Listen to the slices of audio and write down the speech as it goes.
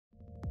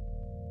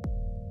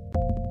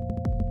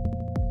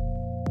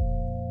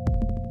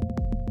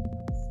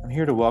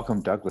here to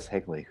welcome Douglas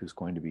Hegley, who's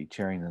going to be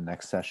chairing the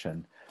next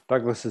session.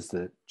 Douglas is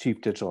the Chief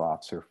Digital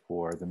Officer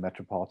for the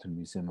Metropolitan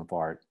Museum of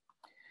Art.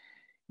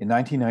 In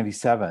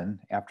 1997,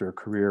 after a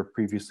career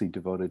previously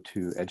devoted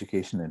to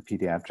education and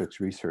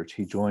pediatrics research,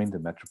 he joined the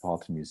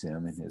Metropolitan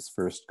Museum in his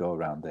first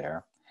go-around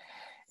there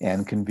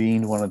and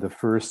convened one of the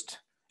first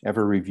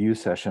ever review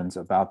sessions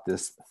about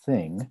this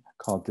thing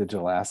called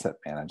digital asset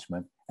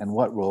management and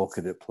what role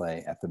could it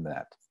play at the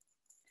Met.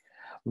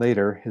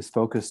 Later, his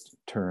focus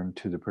turned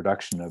to the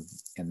production of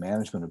and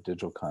management of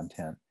digital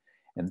content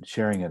and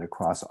sharing it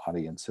across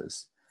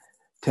audiences.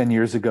 10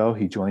 years ago,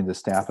 he joined the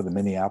staff of the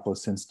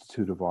Minneapolis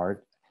Institute of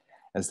Art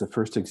as the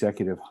first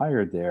executive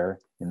hired there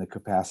in the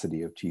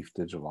capacity of Chief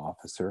Digital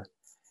Officer.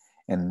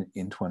 And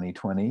in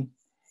 2020,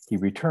 he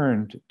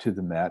returned to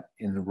the Met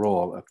in the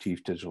role of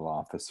Chief Digital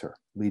Officer,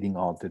 leading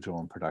all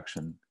digital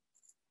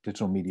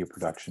media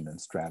production and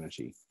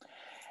strategy.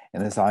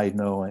 And as I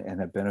know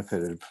and have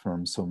benefited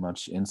from so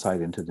much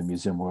insight into the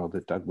museum world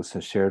that Douglas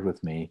has shared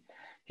with me,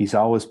 he's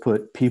always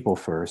put people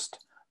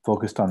first,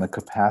 focused on the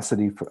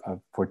capacity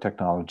for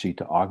technology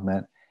to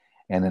augment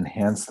and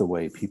enhance the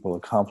way people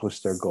accomplish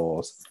their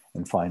goals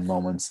and find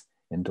moments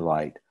in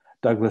delight.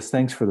 Douglas,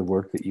 thanks for the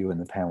work that you and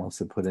the panelists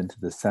have put into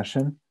this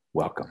session.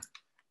 Welcome.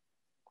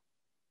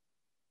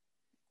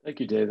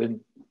 Thank you, David.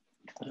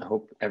 I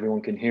hope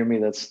everyone can hear me.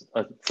 That's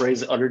a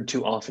phrase uttered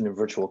too often in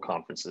virtual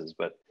conferences,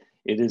 but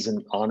it is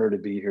an honor to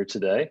be here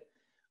today.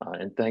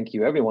 And thank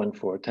you everyone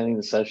for attending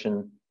the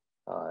session,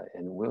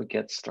 and we'll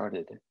get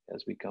started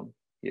as we come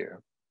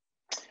here.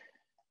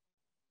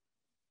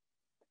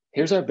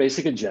 Here's our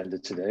basic agenda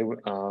today. We're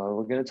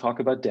going to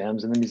talk about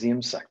dams in the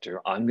museum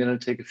sector. I'm going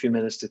to take a few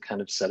minutes to kind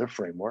of set a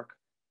framework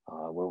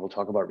where we'll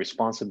talk about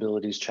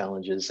responsibilities,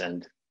 challenges,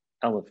 and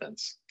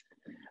elephants.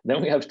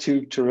 Then we have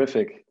two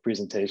terrific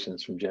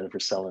presentations from Jennifer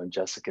Seller and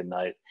Jessica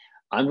Knight.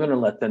 I'm going to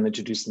let them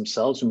introduce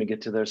themselves when we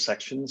get to their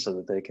section so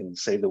that they can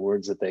say the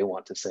words that they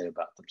want to say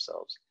about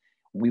themselves.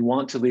 We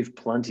want to leave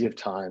plenty of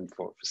time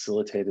for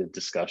facilitated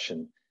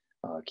discussion,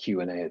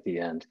 Q&A at the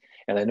end.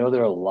 And I know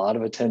there are a lot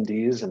of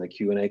attendees and the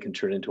Q&A can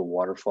turn into a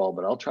waterfall,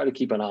 but I'll try to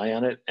keep an eye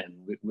on it and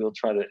we'll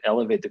try to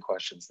elevate the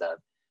questions that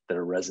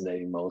are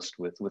resonating most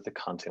with the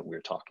content we're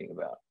talking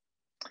about.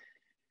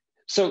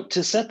 So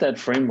to set that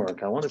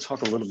framework, I want to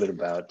talk a little bit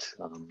about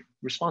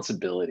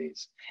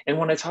responsibilities. And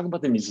when I talk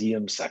about the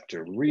museum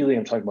sector, really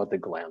I'm talking about the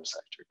GLAM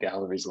sector,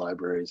 galleries,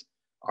 libraries,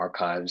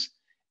 archives,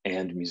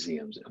 and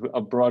museums,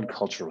 a broad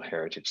cultural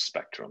heritage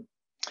spectrum.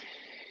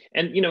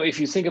 And if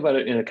you think about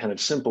it in a kind of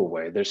simple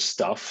way, there's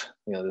stuff,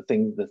 the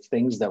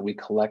things that we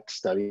collect,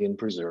 study, and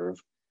preserve,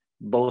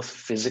 both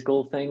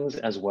physical things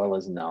as well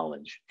as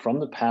knowledge from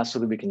the past so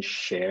that we can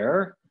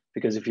share,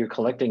 because if you're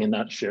collecting and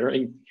not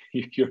sharing,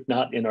 you're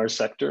not in our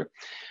sector,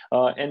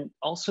 and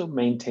also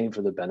maintain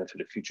for the benefit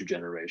of future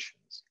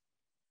generations.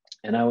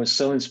 And I was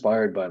so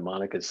inspired by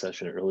Monica's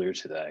session earlier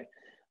today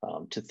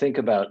to think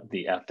about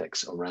the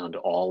ethics around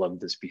all of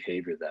this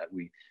behavior that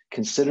we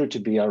consider to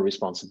be our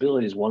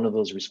responsibilities. One of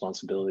those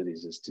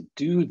responsibilities is to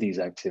do these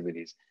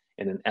activities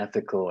in an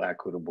ethical,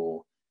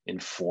 equitable,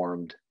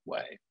 informed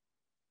way.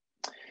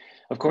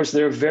 Of course,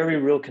 there are very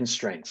real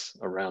constraints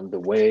around the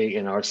way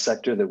in our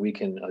sector that we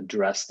can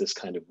address this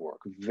kind of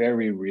work,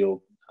 very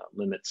real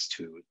limits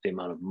to the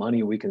amount of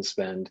money we can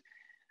spend,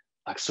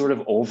 a sort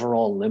of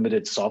overall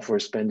limited software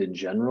spend in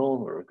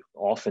general, or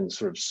often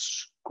sort of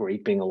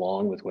scraping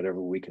along with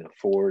whatever we can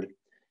afford.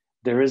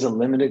 There is a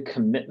limited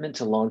commitment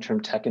to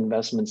long-term tech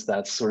investments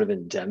that's sort of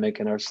endemic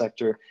in our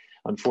sector.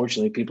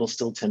 Unfortunately, people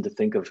still tend to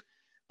think of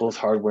both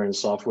hardware and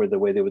software the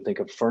way they would think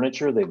of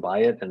furniture. They buy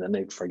it and then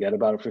they forget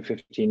about it for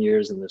 15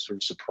 years and they're sort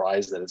of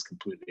surprised that it's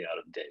completely out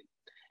of date.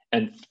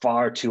 And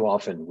far too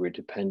often we're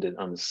dependent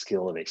on the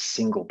skill of a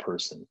single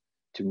person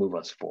to move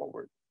us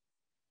forward.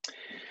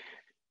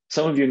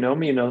 Some of you know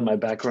me, you know my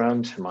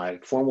background. My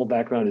formal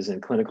background is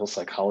in clinical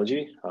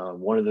psychology.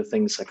 One of the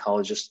things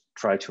psychologists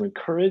try to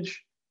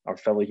encourage our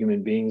fellow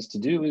human beings to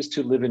do is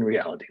to live in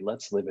reality.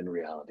 Let's live in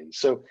reality.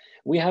 So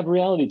we have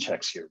reality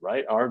checks here,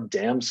 right? Our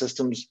dam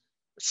systems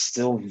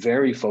still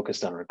very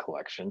focused on our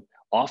collection,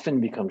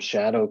 often become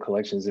shadow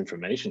collections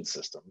information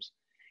systems.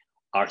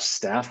 Our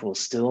staff will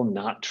still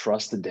not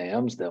trust the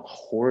dams. They'll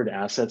hoard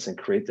assets and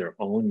create their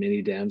own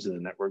mini dams in the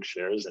network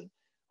shares. And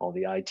all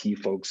the IT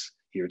folks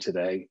here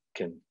today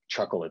can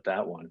chuckle at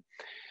that one.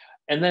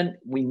 And then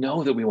we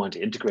know that we want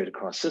to integrate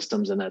across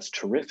systems, and that's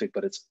terrific,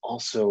 but it's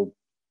also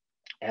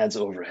adds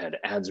overhead,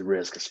 adds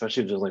risk,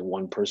 especially if there's only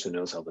one person who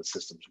knows how the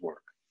systems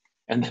work.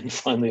 And then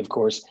finally, of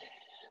course,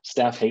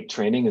 staff hate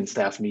training and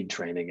staff need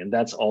training, and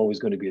that's always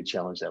going to be a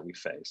challenge that we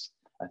face.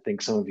 I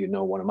think some of you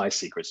know one of my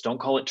secrets. Don't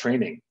call it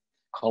training,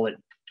 call it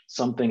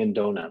something in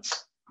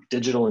donuts,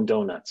 digital and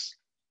donuts,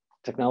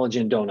 technology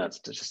and donuts,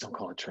 just don't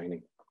call it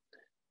training.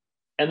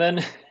 And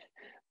then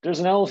there's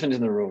an elephant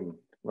in the room,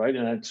 right?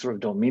 And I sort of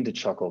don't mean to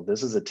chuckle.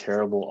 This is a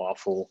terrible,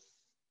 awful,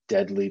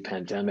 deadly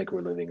pandemic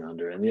we're living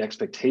under. And the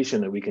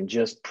expectation that we can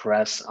just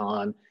press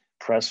on,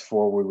 press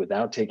forward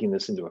without taking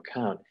this into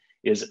account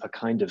is a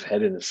kind of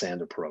head in the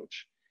sand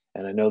approach.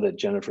 And I know that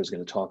Jennifer is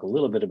going to talk a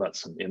little bit about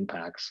some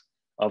impacts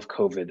of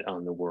COVID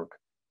on the work,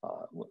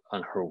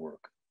 on her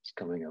work. It's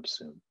coming up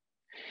soon.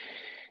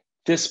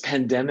 This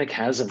pandemic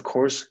has, of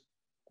course,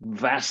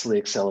 vastly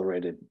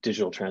accelerated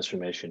digital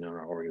transformation in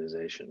our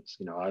organizations.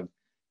 You know, I've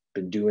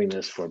been doing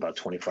this for about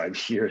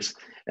 25 years.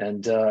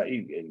 And,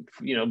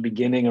 you know,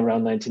 beginning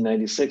around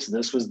 1996,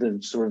 this was the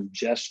sort of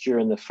gesture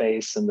in the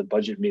face and the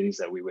budget meetings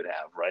that we would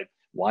have, right?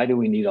 Why do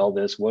we need all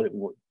this? What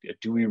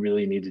do we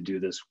really need to do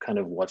this? Kind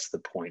of what's the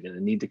point? And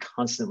the need to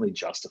constantly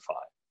justify.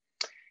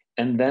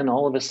 And then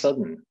all of a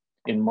sudden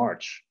in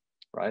March,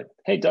 right?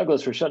 Hey,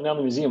 Douglas, we're shutting down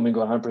the museum. We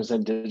go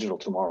 100% digital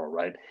tomorrow,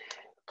 right?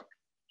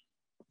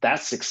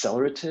 That's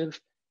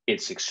accelerative.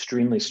 It's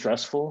extremely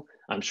stressful.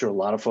 I'm sure a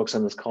lot of folks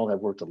on this call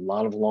have worked a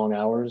lot of long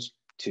hours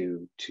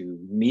to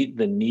meet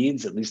the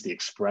needs, at least the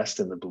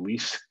expressed and the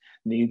belief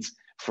needs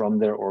from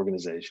their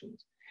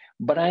organizations.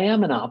 But I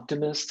am an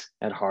optimist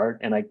at heart,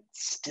 and I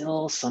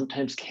still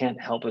sometimes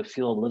can't help but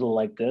feel a little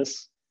like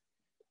this.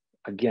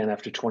 Again,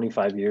 after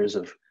 25 years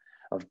of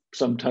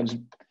sometimes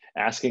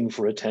asking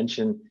for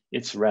attention,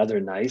 it's rather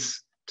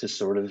nice to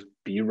sort of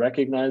be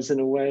recognized in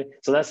a way.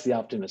 So that's the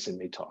optimist in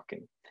me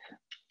talking.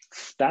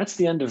 That's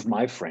the end of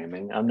my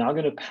framing. I'm now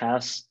going to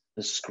pass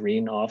the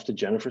screen off to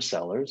Jennifer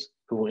Sellers,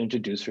 who will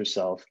introduce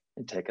herself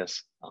and take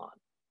us on.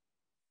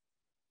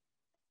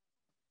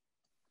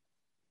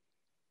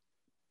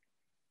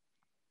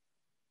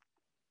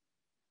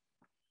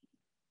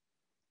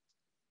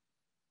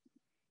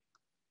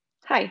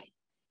 Hi,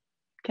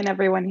 can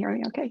everyone hear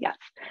me okay? Yes,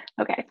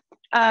 okay.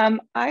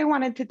 I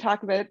wanted to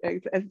talk about,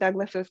 as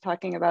Douglas was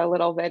talking about a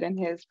little bit in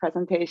his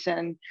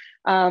presentation,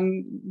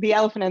 the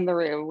elephant in the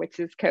room, which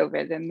is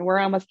COVID, and we're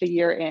almost a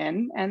year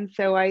in. And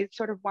so I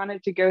sort of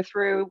wanted to go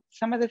through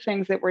some of the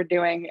things that we're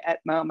doing at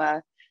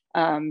MoMA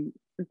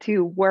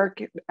to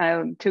work,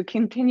 to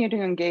continue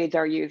to engage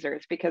our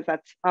users, because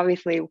that's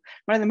obviously one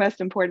of the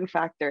most important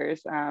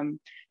factors.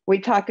 We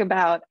talk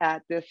about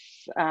at this,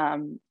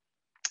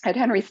 at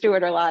Henry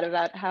Stewart a lot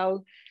about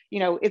how, you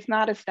know, it's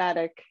not a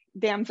static,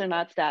 dams are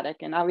not static,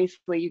 and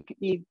obviously you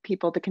need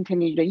people to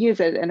continue to use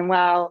it. And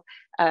while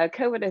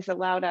COVID has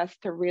allowed us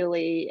to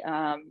really,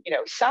 you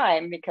know,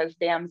 shine, because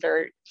dams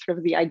are sort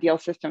of the ideal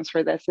systems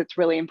for this, it's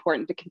really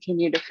important to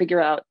continue to figure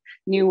out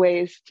new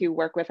ways to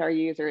work with our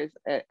users.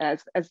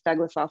 As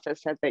Douglas also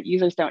said, that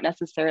users don't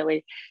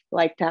necessarily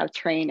like to have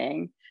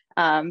training.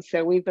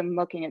 So we've been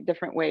looking at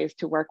different ways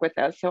to work with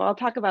us. So I'll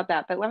talk about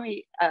that, but let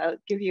me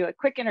give you a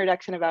quick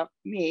introduction about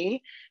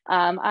me.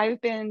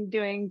 I've been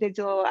doing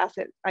digital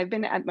assets. I've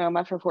been at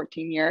MoMA for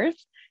 14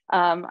 years.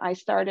 I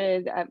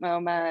started at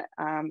MoMA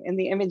in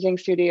the imaging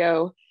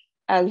studio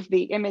as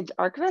the image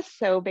archivist.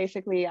 So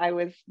basically I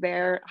was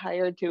there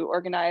hired to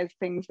organize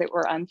things that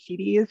were on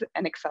CDs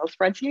and Excel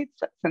spreadsheets,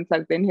 since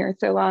I've been here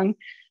so long.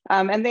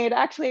 And they had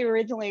actually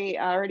originally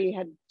already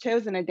had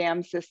chosen a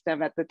DAM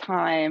system at the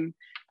time,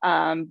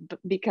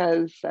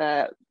 because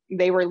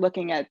they were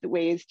looking at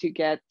ways to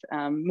get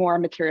more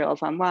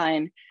materials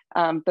online,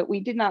 but we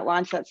did not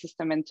launch that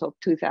system until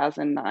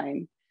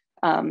 2009.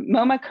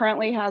 MoMA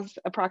currently has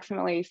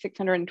approximately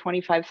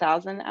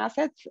 625,000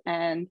 assets,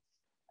 and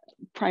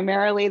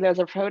primarily those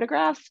are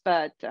photographs,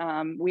 but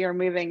we are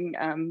moving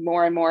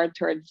more and more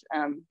towards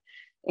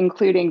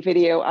including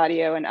video,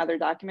 audio, and other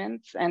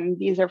documents. And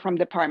these are from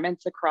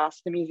departments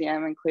across the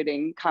museum,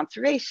 including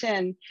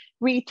conservation,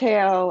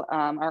 retail,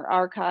 our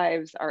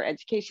archives, our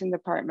education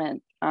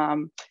department.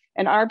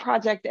 And our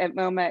project at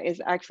MoMA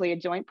is actually a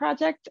joint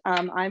project.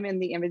 I'm in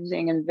the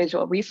imaging and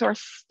visual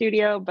resource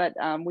studio, but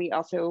we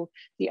also,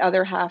 the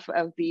other half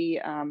of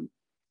the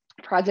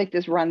project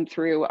is run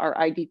through our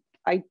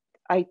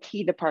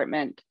IT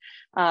department.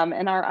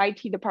 And our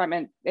IT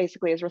department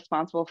basically is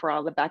responsible for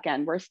all the back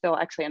end. We're still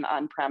actually an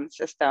on-prem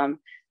system.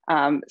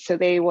 So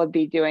they will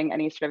be doing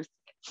any sort of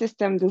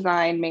system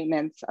design,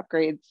 maintenance,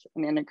 upgrades,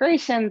 and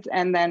integrations.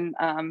 And then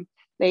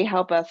they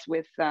help us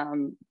with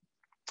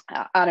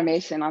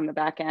automation on the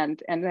back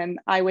end. And then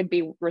I would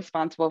be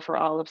responsible for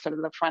all of sort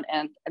of the front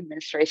end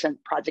administration,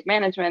 project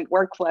management,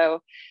 workflow,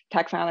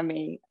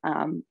 taxonomy,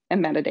 and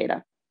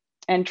metadata,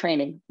 and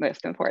training,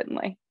 most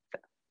importantly.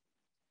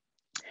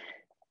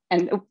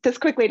 And just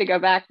quickly to go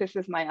back, this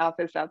is my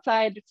office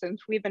outside,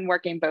 since we've been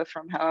working both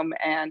from home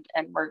and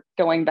we're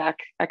going back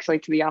actually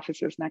to the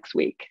offices next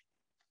week.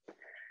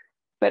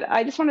 But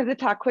I just wanted to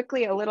talk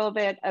quickly a little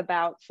bit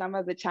about some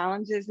of the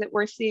challenges that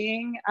we're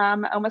seeing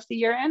almost a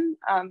year in.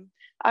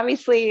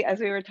 Obviously, as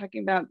we were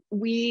talking about,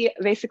 we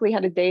basically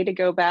had a day to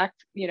go back,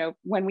 you know,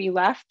 when we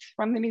left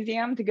from the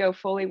museum to go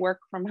fully work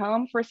from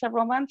home for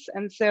several months.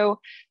 And so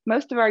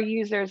most of our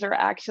users are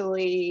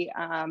actually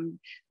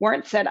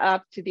weren't set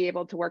up to be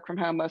able to work from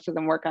home. Most of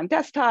them work on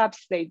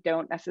desktops. They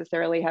don't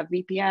necessarily have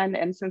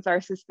VPN. And since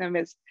our system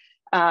is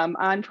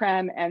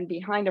on-prem and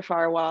behind a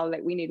firewall,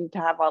 that we needed to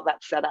have all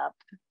that set up.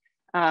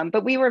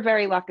 But we were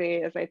very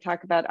lucky, as I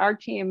talk about, our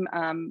team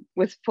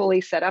was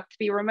fully set up to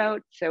be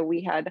remote. So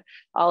we had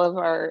all of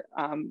our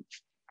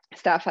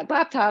staff had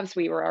laptops.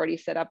 We were already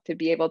set up to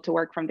be able to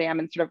work from DAM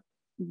and sort of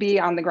be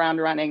on the ground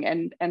running.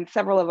 And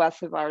several of us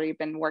have already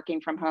been working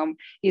from home,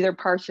 either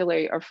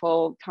partially or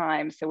full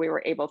time. So we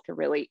were able to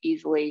really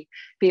easily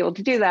be able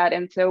to do that.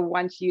 And so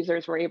once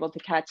users were able to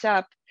catch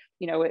up,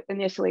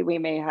 initially we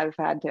may have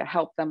had to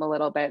help them a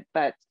little bit,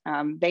 but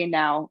they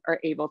now are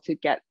able to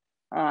get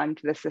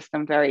onto the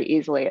system very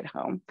easily at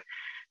home.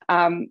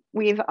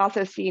 We've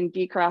also seen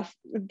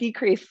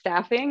decreased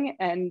staffing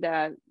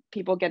and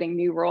people getting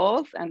new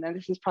roles, and then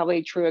this is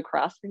probably true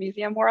across the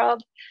museum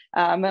world.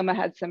 MoMA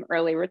had some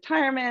early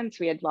retirements,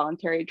 we had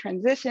voluntary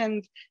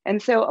transitions,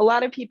 and so a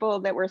lot of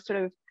people that were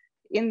sort of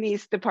in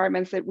these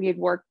departments that we had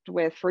worked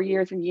with for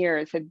years and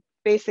years had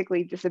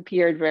basically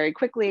disappeared very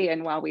quickly,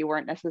 and while we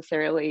weren't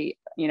necessarily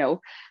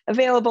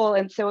available,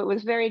 and so it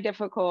was very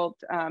difficult.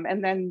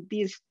 And then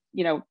these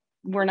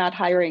we're not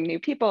hiring new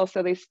people,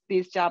 so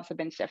these jobs have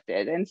been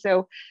shifted, and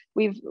so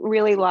we've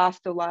really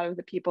lost a lot of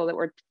the people that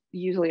were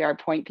usually our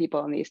point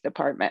people in these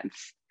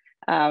departments.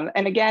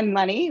 And again,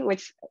 money,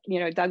 which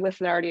Douglas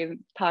had already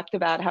talked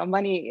about how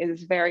money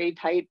is very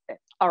tight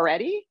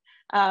already.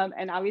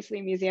 And obviously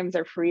museums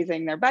are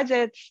freezing their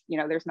budgets.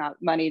 There's not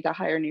money to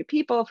hire new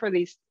people for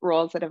these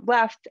roles that have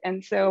left.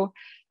 And so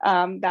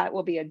that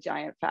will be a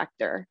giant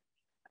factor.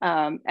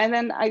 And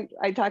then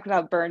I talked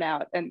about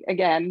burnout. And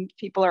again,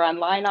 people are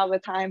online all the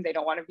time. They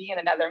don't want to be in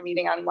another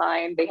meeting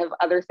online. They have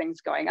other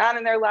things going on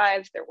in their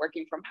lives. They're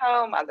working from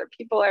home. Other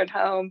people are at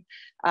home.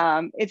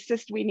 It's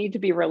just, we need to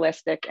be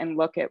realistic and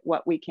look at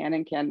what we can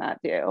and cannot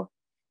do.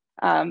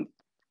 And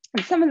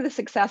some of the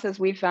successes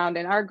we found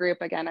in our group,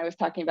 again, I was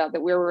talking about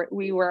that we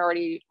were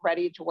already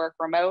ready to work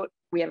remote.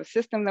 We have a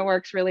system that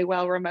works really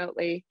well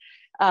remotely.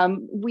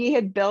 We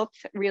had built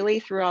really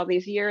through all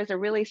these years a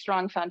really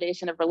strong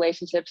foundation of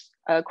relationships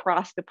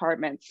across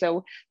departments.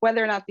 So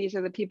whether or not these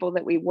are the people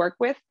that we work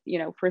with,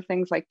 for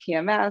things like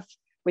TMS,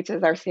 which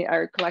is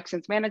our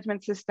collections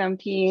management system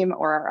team,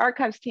 or our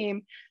archives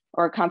team,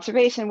 or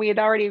conservation, we had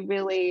already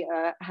really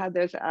had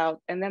those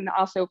out. And then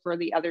also for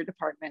the other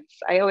departments,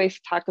 I always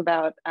talk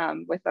about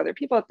with other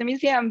people at the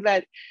museum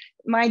that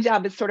my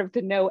job is sort of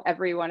to know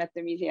everyone at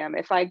the museum.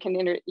 If I can,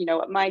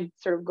 my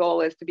sort of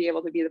goal is to be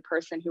able to be the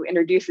person who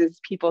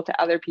introduces people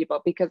to other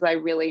people, because I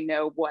really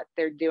know what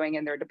they're doing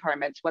in their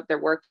departments, what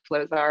their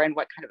workflows are, and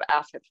what kind of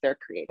assets they're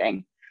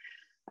creating.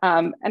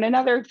 And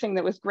another thing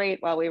that was great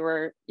while we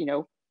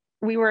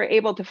were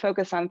able to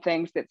focus on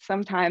things that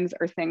sometimes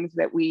are things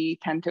that we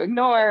tend to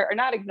ignore, or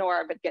not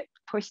ignore, but get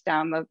pushed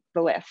down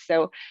the list.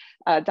 So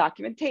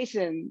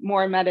documentation,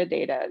 more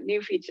metadata,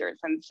 new features,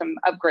 and some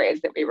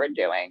upgrades that we were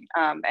doing.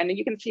 And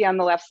you can see on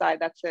the left side,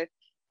 that's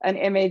an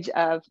image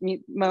of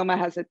MoMA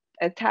has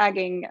a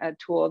tagging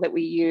tool that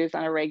we use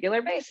on a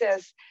regular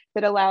basis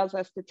that allows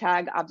us to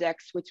tag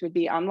objects which would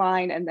be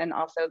online, and then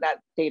also that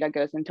data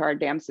goes into our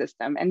DAM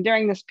system. And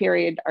during this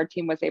period, our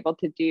team was able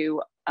to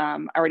do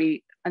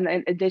already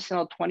an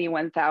additional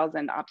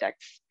 21,000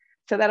 objects.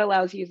 So that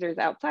allows users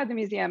outside the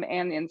museum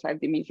and inside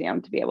the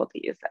museum to be able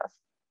to use those.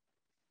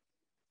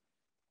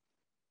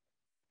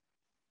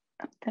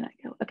 Did I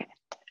go? Okay.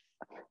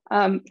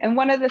 And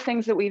one of the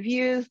things that we've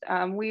used,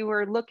 we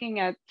were looking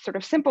at sort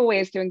of simple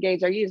ways to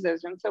engage our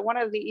users. And so one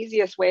of the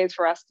easiest ways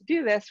for us to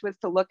do this was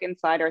to look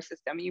inside our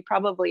system. You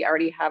probably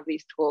already have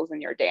these tools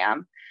in your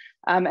DAM.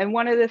 And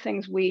one of the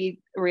things we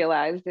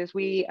realized is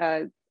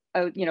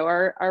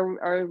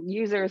our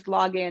users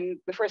log in,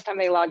 the first time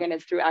they log in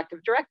is through Active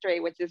Directory,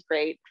 which is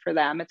great for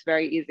them. It's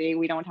very easy.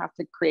 We don't have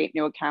to create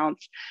new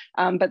accounts,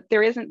 but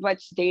there isn't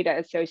much data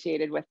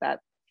associated with that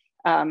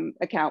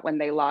account when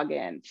they log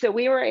in. So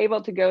we were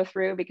able to go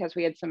through, because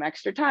we had some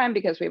extra time,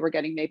 because we were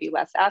getting maybe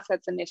less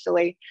assets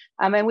initially,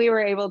 and we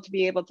were able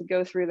to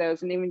go through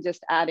those, and even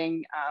just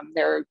adding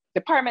their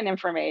department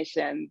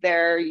information,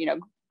 their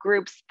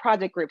groups,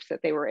 project groups that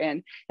they were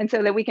in, and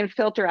so that we can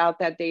filter out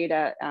that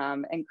data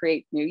and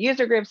create new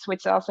user groups,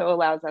 which also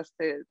allows us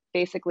to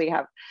basically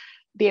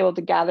be able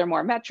to gather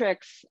more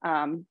metrics,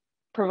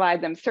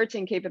 provide them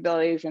searching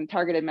capabilities and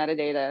targeted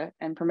metadata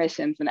and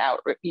permissions, and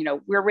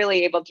we're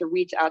really able to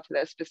reach out to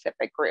those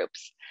specific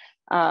groups.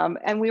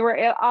 And we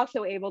were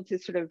also able to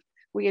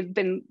we had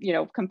been,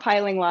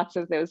 compiling lots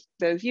of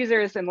those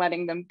users and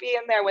letting them be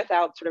in there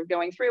without sort of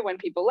going through when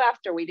people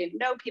left or we didn't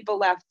know people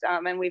left.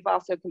 And we've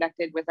also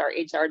connected with our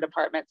HR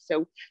department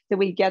so that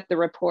we get the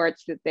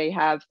reports that they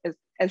have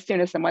as soon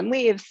as someone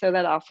leaves. So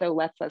that also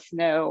lets us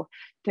know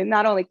to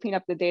not only clean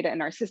up the data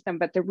in our system,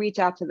 but to reach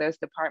out to those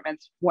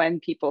departments when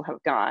people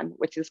have gone,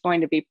 which is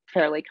going to be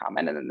fairly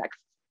common in the next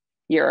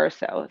year or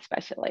so,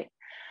 especially.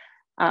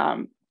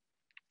 And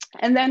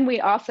then we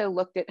also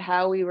looked at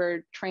how we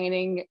were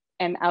training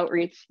and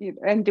outreach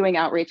and doing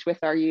outreach with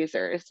our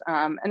users.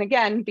 And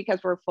again, because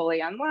we're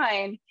fully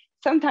online,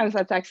 sometimes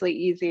that's actually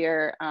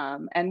easier.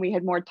 And we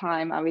had more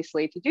time,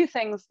 obviously, to do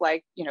things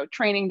like,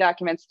 training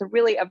documents to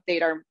really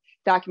update our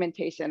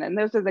documentation. And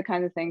those are the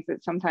kind of things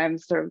that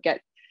sometimes sort of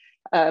get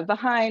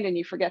behind, and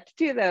you forget to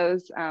do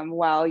those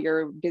while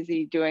you're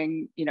busy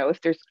doing,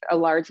 if there's a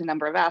large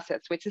number of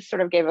assets, which just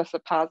sort of gave us a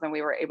pause, and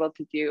we were able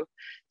to do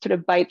sort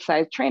of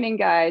bite-sized training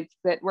guides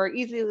that were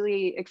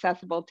easily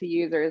accessible to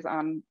users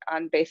on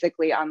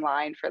basically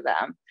online for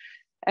them.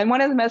 And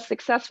one of the most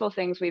successful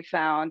things we've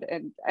found,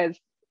 and as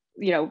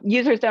you know,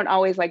 users don't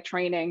always like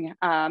training,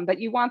 but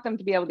you want them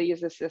to be able to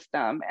use the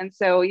system. And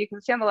so you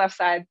can see on the left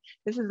side,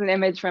 this is an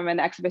image from an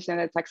exhibition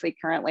that's actually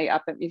currently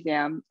up at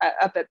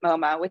up at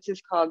MoMA, which is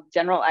called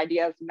General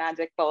Ideas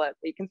Magic Bullet.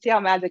 You can see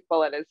how Magic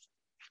Bullet is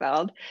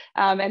spelled.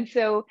 And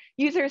so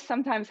users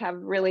sometimes have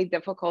really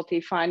difficulty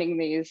finding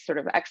these sort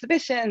of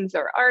exhibitions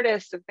or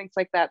artists and things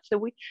like that.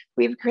 So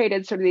we've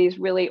created sort of these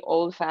really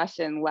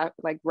old-fashioned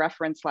like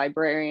reference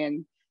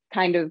librarian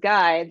kind of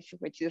guides,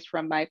 which is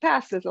from my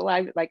past as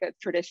like a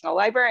traditional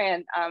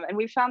librarian. And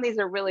we found these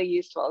are really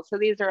useful. So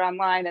these are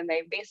online and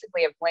they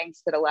basically have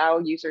links that allow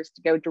users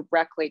to go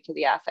directly to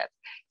the assets.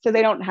 So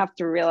they don't have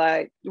to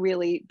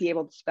really be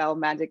able to spell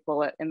Magic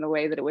Bullet in the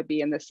way that it would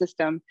be in the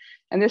system.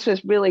 And this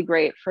was really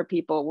great for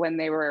people when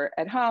they were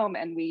at home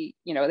and they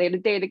had a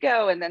day to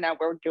go, and then now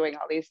we're doing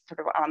all these sort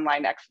of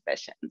online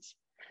exhibitions.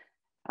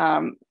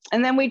 And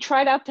then we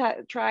tried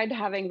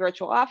having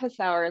virtual office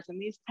hours, and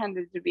these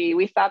tended to be,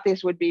 we thought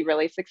these would be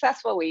really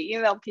successful. We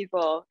emailed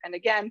people, and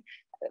again,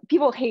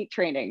 people hate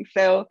training,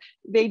 so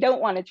they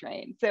don't want to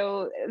train.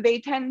 So they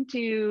tend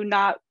to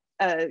not,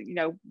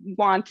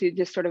 want to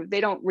just sort of,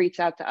 they don't reach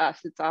out to us.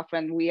 It's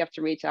often we have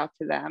to reach out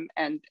to them.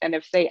 And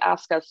if they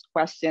ask us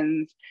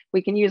questions,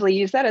 we can usually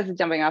use that as a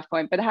jumping off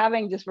point. But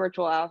having just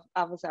virtual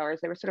office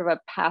hours, they were sort of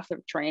a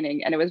passive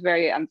training and it was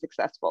very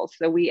unsuccessful.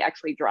 So we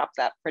actually dropped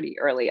that pretty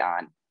early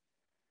on.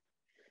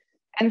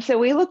 And so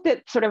we looked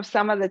at sort of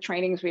some of the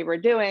trainings we were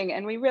doing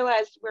and we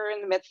realized we're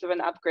in the midst of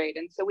an upgrade.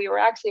 And so we were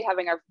actually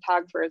having our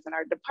photographers in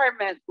our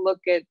department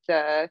look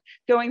at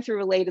going through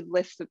related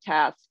lists of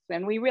tasks.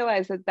 And we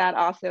realized that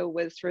also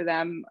was for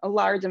them a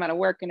large amount of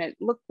work. And it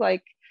looked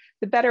like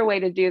the better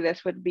way to do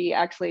this would be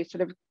actually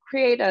sort of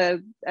create a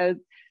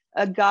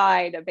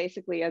guide,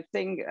 basically a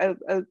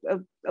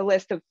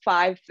list of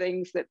 5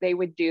 things that they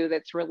would do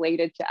that's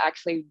related to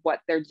actually what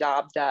their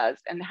job does,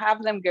 and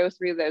have them go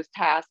through those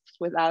tasks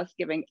without us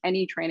giving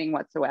any training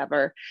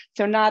whatsoever.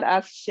 So not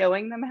us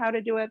showing them how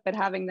to do it, but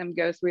having them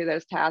go through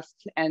those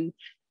tasks and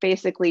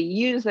basically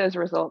use those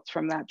results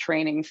from that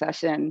training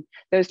session,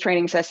 those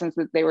training sessions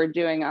that they were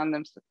doing on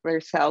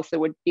themselves that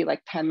would be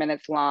like 10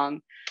 minutes long.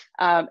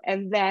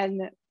 And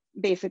then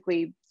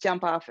basically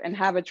jump off and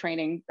have a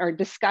training or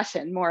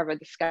discussion, more of a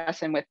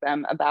discussion with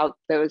them about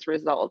those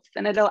results.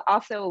 And it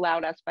also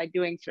allowed us, by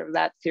doing sort of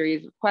that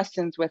series of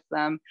questions with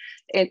them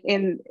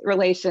in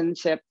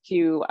relationship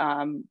to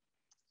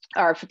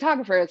our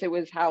photographers, it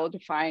was how to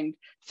find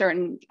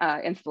certain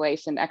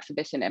installation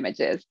exhibition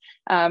images.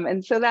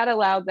 And so that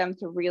allowed them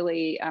to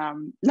really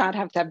not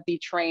have to be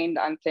trained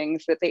on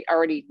things that they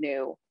already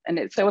knew.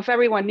 And so if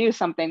everyone knew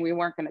something, we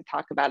weren't going to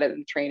talk about it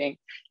in training.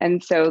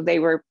 And so they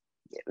were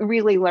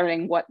really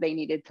learning what they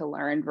needed to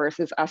learn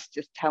versus us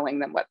just telling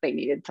them what they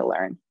needed to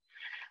learn.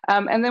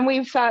 And then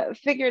we've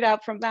figured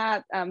out from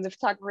that, the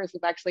photographers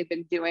have actually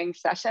been doing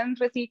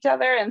sessions with each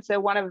other. And so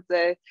one of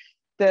the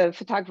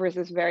photographers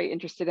is very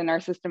interested in our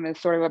system as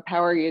sort of a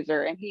power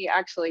user. And he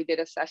actually did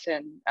a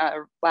session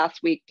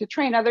last week to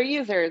train other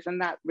users. And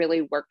that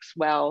really works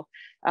well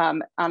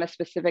on a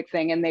specific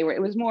thing. And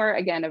it was more,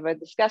 again, of a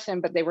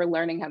discussion, but they were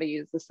learning how to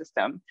use the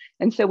system.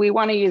 And so we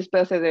want to use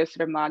both of those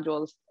sort of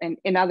modules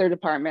in other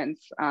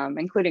departments,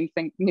 including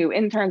new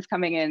interns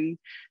coming in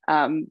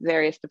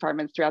various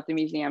departments throughout the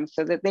museum,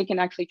 so that they can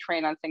actually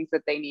train on things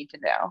that they need to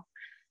know.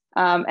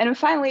 And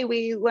finally,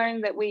 we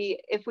learned that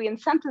if we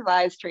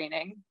incentivize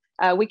training,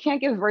 we can't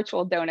give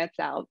virtual donuts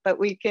out, but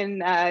we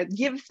can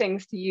give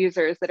things to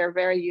users that are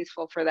very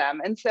useful for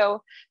them. And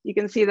so you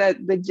can see that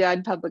the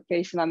Judd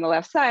publication on the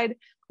left side,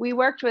 we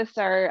worked with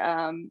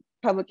our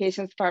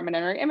publications department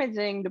and our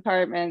imaging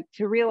department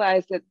to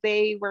realize that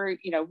they were,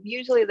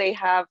 usually they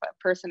have a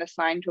person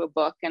assigned to a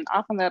book, and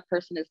often that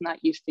person is not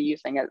used to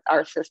using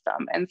our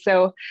system. And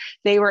so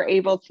they were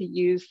able to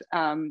use,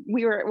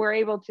 we were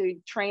able to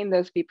train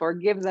those people or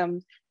give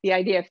them the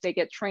idea, if they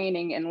get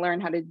training and learn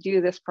how to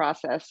do this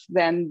process,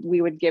 then we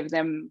would give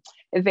them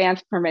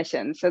advanced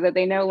permission so that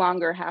they no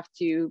longer have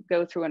to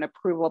go through an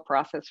approval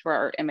process for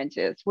our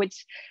images,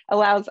 which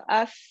allows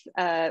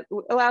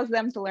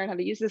them to learn how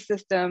to use the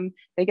system.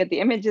 They get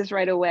the images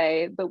right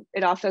away, but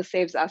it also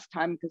saves us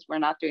time because we're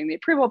not doing the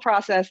approval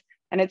process,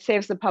 and it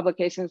saves the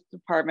publications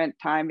department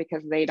time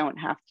because they don't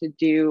have to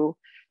do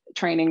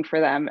training for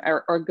them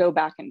or go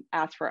back and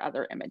ask for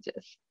other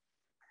images.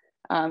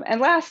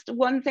 And last,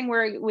 one thing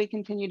we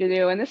continue to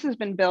do, and this has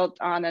been built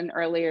on an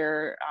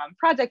earlier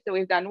project that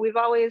we've done, we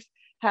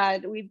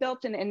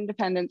built an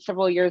independent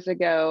several years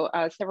ago,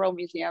 several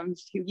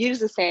museums who use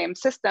the same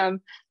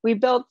system. We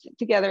built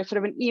together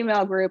sort of an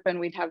email group, and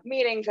we'd have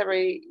meetings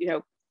every,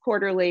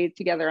 quarterly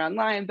together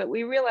online, but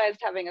we realized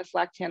having a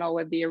Slack channel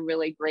would be a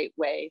really great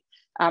way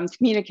to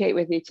communicate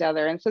with each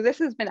other. And so this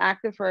has been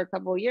active for a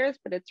couple of years,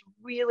 but it's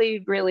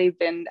really, really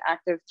been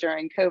active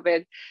during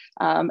COVID.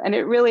 And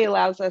it really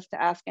allows us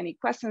to ask any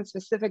questions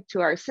specific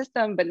to our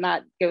system, but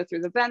not go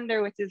through the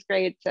vendor, which is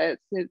great to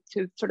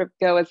sort of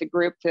go as a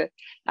group to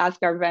ask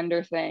our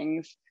vendor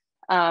things.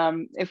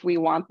 if we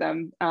want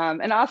them.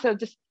 And also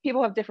just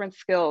people have different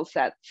skill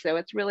sets. So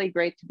it's really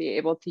great to be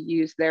able to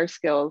use their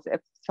skills if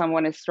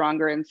someone is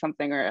stronger in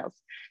something or else.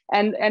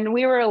 And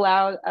we were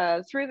allowed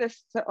through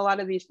this, a lot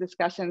of these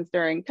discussions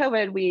during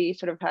COVID, we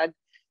sort of had,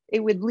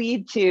 it would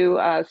lead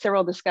to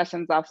several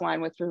discussions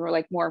offline, which were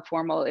like more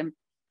formal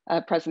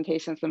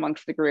presentations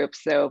amongst the group.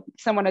 So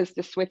someone has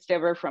just switched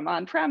over from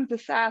on-prem to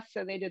SaaS,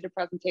 so they did a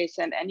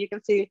presentation, and you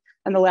can see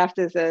on the left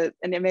is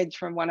an image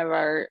from one of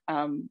our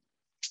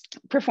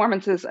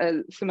performances,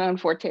 Simone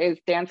Forte's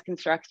dance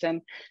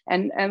construction.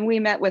 And we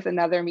met with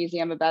another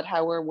museum about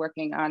how we're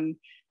working on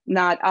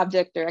not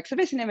object or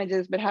exhibition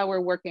images, but how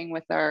we're working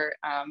with our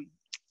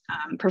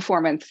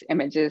performance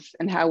images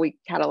and how we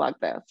catalog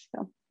those.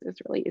 So it was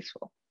really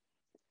useful.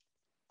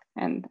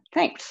 And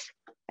thanks.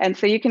 And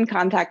so you can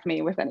contact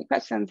me with any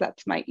questions.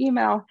 That's my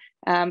email.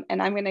 And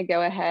I'm going to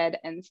go ahead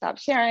and stop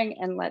sharing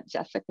and let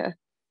Jessica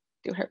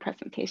do her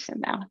presentation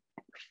now.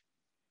 Thanks.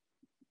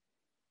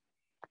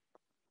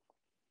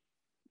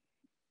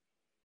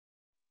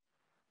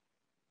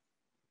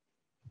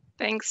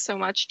 Thanks so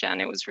much, Jen.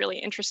 It was really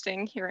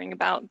interesting hearing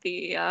about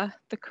the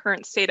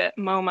current state at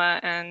MoMA,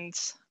 and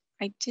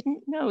I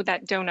didn't know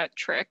that donut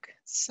trick.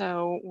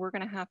 So we're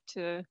going to have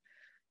to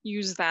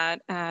use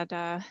that at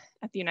the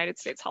United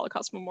States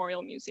Holocaust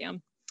Memorial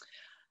Museum.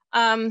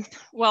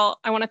 Well,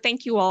 I want to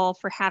thank you all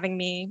for having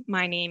me.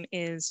 My name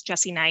is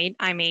Jessie Knight.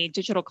 I'm a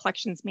digital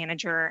collections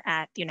manager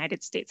at the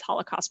United States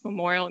Holocaust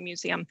Memorial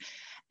Museum.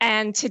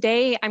 And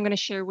today I'm going to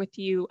share with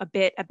you a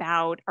bit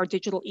about our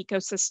digital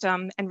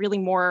ecosystem and really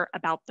more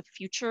about the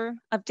future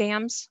of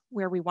dams,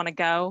 where we want to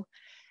go,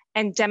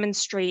 and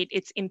demonstrate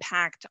its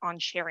impact on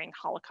sharing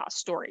Holocaust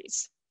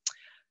stories.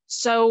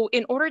 So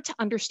in order to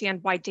understand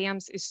why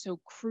dams is so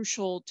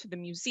crucial to the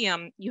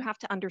museum, you have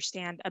to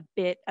understand a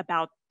bit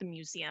about the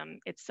museum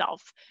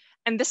itself.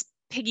 And this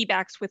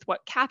piggybacks with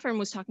what Catherine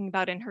was talking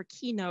about in her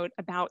keynote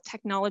about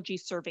technology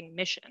serving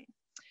mission.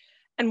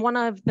 And one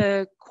of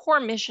the core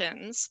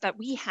missions that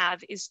we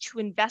have is to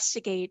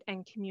investigate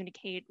and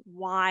communicate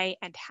why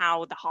and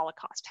how the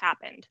Holocaust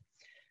happened.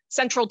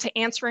 Central to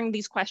answering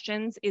these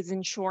questions is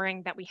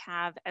ensuring that we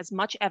have as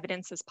much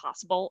evidence as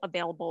possible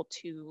available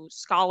to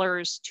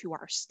scholars, to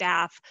our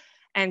staff,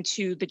 and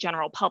to the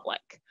general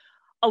public.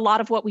 A lot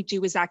of what we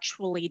do is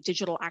actually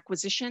digital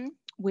acquisition,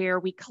 where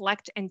we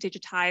collect and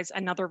digitize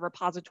another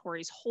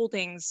repository's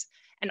holdings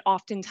and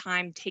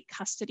oftentimes take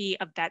custody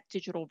of that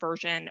digital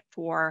version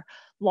for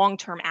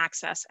long-term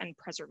access and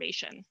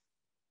preservation.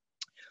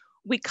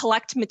 We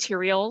collect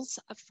materials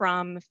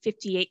from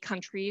 58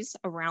 countries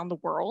around the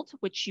world,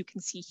 which you can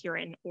see here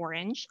in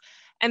orange.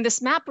 And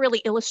this map really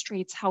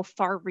illustrates how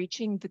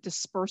far-reaching the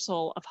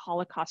dispersal of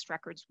Holocaust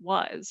records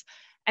was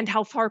and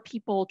how far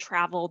people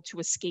traveled to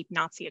escape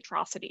Nazi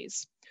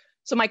atrocities.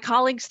 So my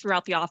colleagues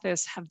throughout the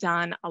office have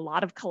done a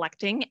lot of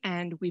collecting,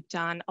 and we've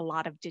done a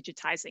lot of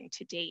digitizing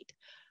to date.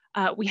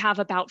 We have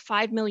about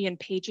 5 million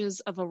pages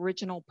of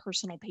original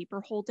personal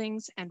paper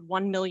holdings, and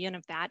 1 million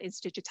of that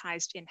is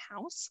digitized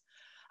in-house.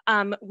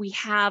 We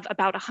have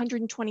about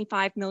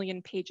 125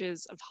 million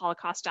pages of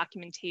Holocaust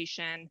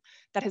documentation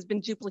that has been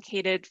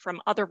duplicated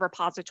from other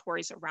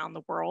repositories around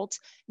the world.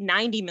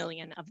 90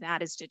 million of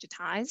that is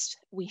digitized.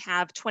 We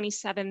have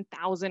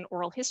 27,000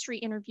 oral history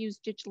interviews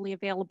digitally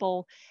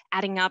available,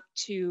 adding up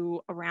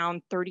to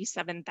around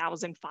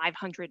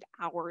 37,500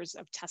 hours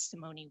of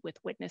testimony with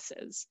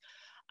witnesses.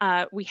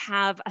 We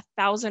have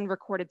 1,000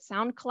 recorded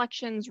sound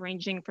collections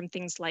ranging from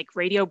things like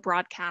radio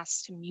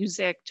broadcasts to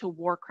music to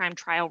war crime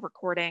trial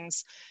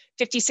recordings,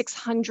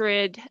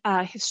 5,600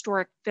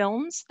 historic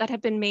films that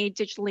have been made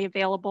digitally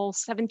available,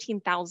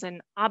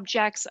 17,000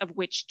 objects, of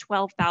which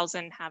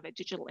 12,000 have a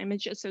digital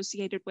image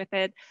associated with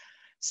it.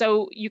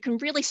 So you can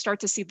really start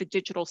to see the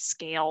digital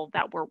scale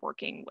that we're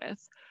working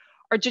with.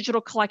 Our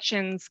digital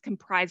collections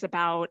comprise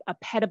about a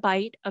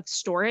petabyte of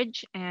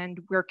storage, and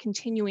we're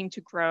continuing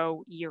to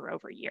grow year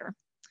over year.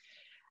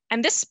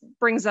 And this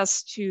brings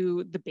us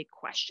to the big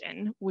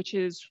question, which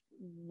is,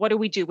 what do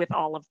we do with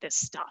all of this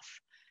stuff?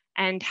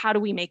 And how do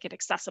we make it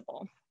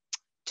accessible?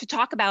 To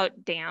talk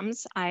about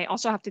dams, I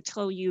also have to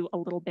tell you a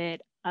little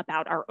bit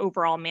about our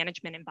overall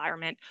management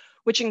environment,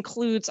 which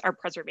includes our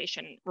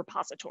preservation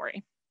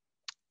repository.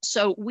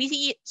 So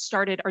we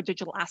started our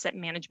digital asset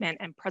management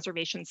and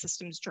preservation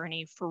systems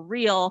journey for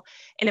real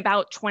in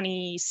about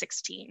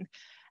 2016.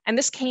 And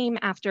this came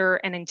after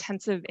an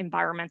intensive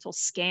environmental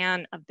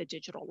scan of the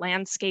digital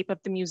landscape of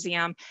the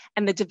museum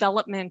and the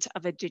development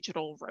of a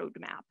digital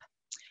roadmap.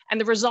 And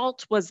the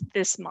result was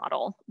this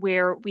model,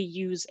 where we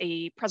use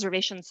a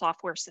preservation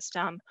software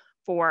system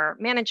for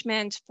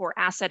management, for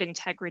asset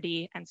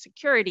integrity and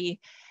security.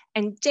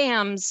 And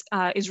DAMS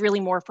is really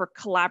more for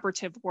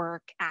collaborative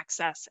work,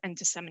 access, and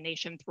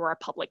dissemination through our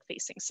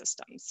public-facing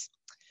systems.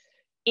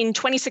 In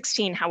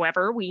 2016,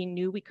 however, we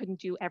knew we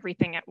couldn't do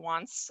everything at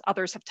once.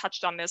 Others have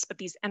touched on this, but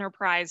these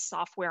enterprise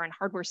software and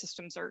hardware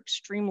systems are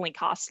extremely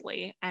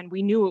costly, and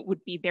we knew it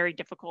would be very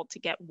difficult to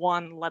get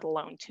one, let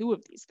alone two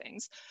of these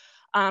things.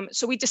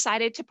 So we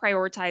decided to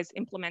prioritize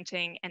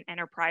implementing an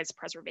enterprise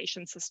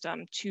preservation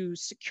system to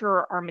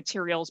secure our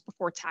materials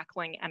before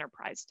tackling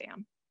enterprise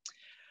dam.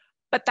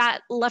 But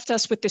that left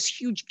us with this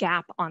huge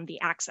gap on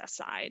the access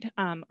side.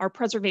 Our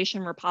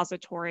preservation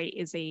repository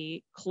is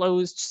a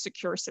closed,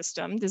 secure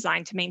system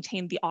designed to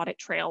maintain the audit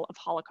trail of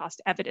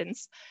Holocaust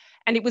evidence,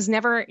 and it was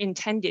never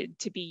intended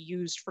to be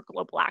used for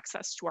global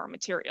access to our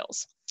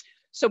materials.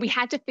 So we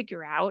had to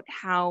figure out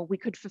how we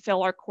could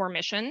fulfill our core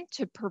mission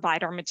to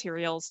provide our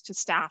materials to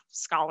staff,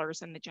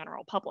 scholars, and the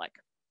general public.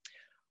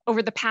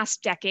 Over the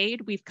past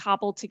decade, we've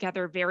cobbled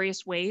together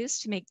various ways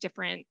to make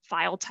different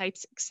file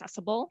types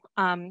accessible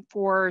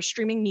for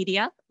streaming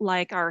media,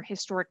 like our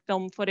historic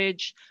film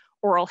footage,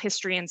 oral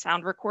history, and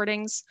sound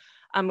recordings.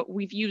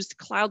 We've used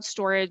cloud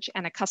storage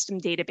and a custom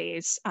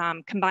database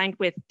combined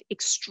with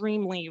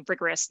extremely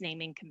rigorous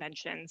naming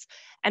conventions.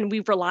 And we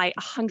rely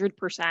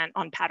 100%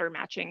 on pattern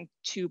matching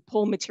to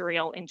pull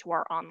material into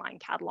our online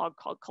catalog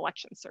called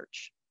Collection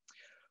Search.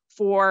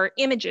 For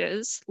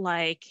images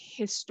like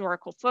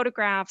historical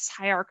photographs,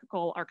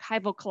 hierarchical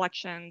archival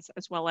collections,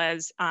 as well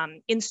as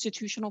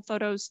institutional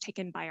photos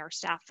taken by our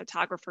staff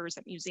photographers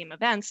at museum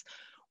events,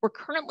 we're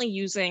currently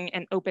using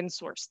an open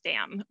source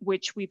DAM,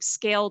 which we've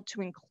scaled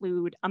to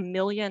include 1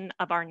 million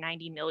of our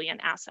 90 million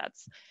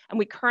assets. And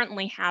we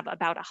currently have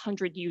about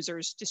 100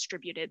 users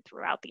distributed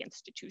throughout the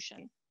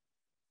institution.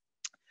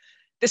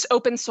 This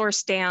open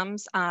source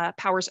DAMs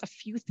powers a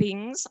few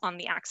things on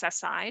the access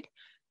side.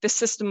 The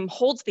system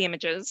holds the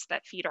images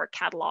that feed our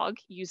catalog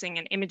using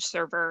an image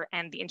server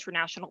and the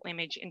International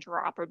Image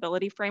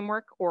Interoperability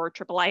Framework, or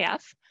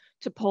IIIF,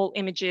 to pull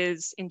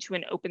images into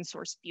an open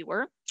source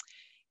viewer.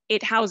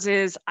 It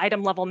houses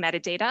item level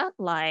metadata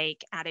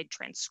like added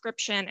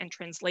transcription and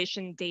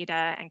translation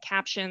data and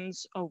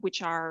captions,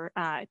 which are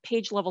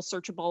page level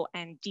searchable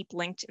and deep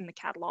linked in the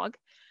catalog.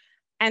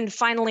 And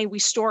finally, we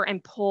store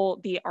and pull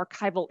the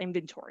archival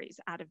inventories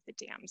out of the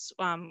DAMs,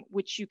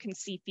 which you can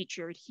see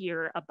featured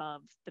here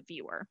above the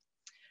viewer.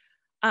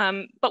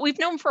 But we've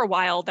known for a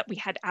while that we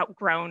had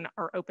outgrown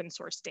our open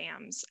source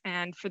DAMs.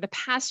 And for the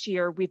past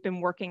year, we've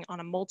been working on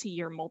a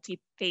multi-year,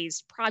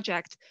 multi-phased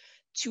project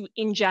to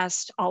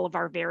ingest all of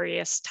our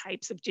various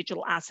types of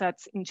digital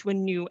assets into a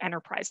new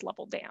enterprise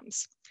level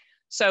DAMs.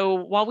 So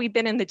while we've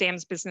been in the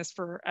DAMs business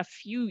for a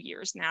few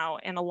years now,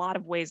 in a lot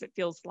of ways, it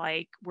feels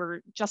like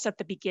we're just at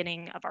the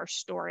beginning of our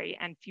story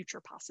and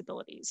future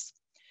possibilities.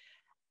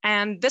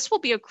 And this will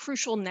be a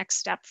crucial next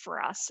step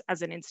for us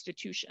as an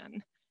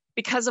institution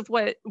because of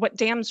what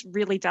DAMs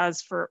really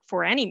does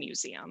for any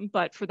museum,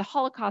 but for the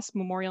Holocaust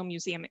Memorial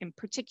Museum in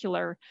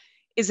particular,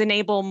 is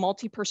enable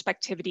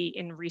multi-perspectivity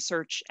in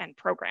research and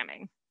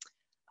programming.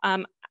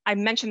 I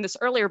mentioned this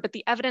earlier, but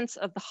the evidence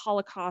of the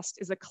Holocaust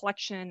is a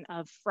collection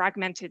of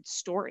fragmented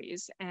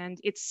stories. And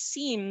it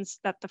seems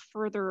that the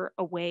further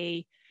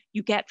away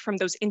you get from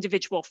those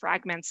individual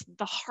fragments,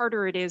 the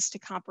harder it is to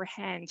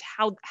comprehend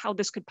how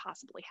this could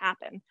possibly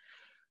happen.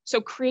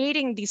 So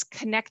creating these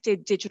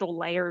connected digital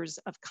layers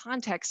of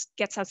context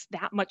gets us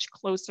that much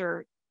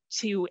closer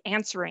to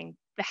answering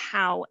the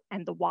how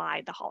and the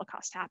why the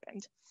Holocaust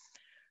happened.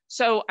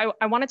 So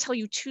I want to tell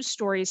you two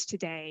stories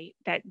today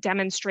that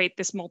demonstrate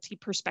this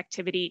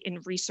multi-perspectivity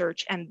in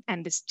research and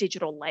this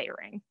digital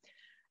layering.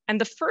 And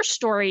the first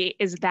story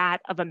is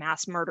that of a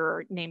mass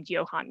murderer named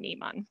Johann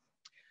Niemann.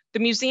 The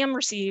museum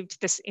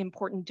received this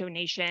important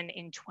donation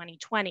in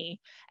 2020,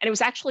 and it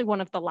was actually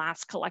one of the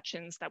last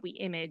collections that we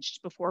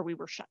imaged before we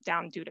were shut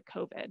down due to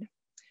COVID.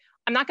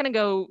 I'm not going to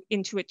go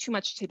into it too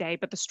much today,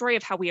 but the story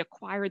of how we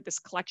acquired this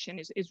collection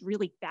is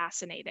really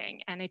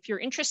fascinating. And if you're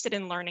interested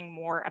in learning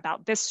more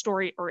about this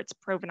story or its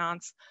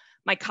provenance,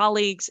 my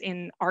colleagues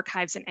in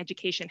archives and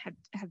education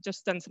have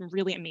just done some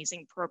really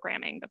amazing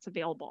programming that's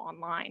available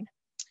online.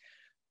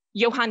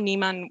 Johann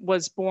Niemann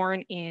was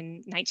born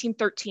in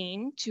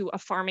 1913 to a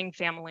farming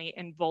family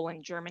in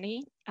Wohlen,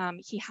 Germany.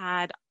 He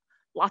had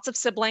lots of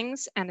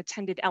siblings and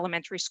attended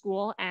elementary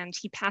school, and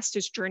he passed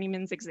his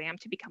journeyman's exam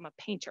to become a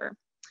painter.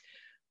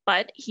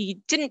 But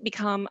he didn't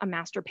become a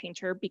master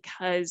painter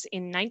because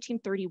in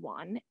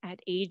 1931,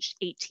 at age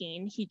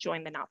 18, he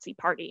joined the Nazi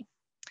Party.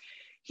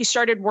 He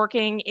started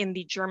working in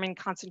the German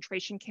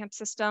concentration camp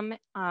system,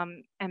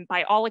 and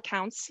by all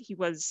accounts, he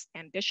was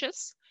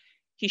ambitious.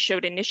 He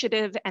showed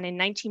initiative, and in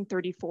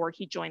 1934,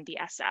 he joined the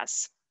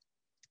SS.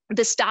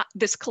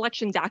 This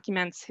collection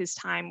documents his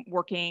time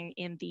working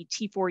in the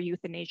T4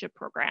 euthanasia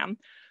program,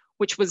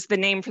 which was the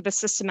name for the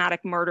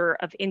systematic murder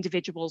of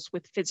individuals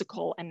with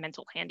physical and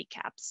mental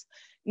handicaps.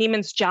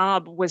 Niemann's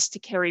job was to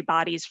carry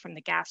bodies from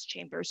the gas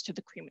chambers to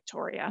the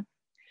crematoria.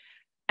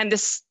 And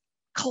this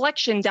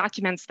collection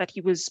documents that he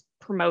was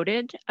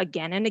promoted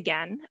again and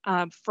again,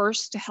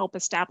 first to help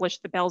establish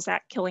the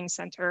Belzec Killing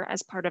Center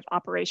as part of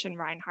Operation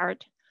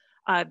Reinhardt,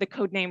 the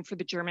code name for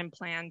the German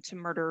plan to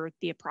murder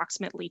the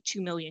approximately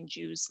 2 million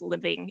Jews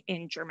living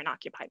in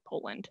German-occupied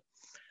Poland.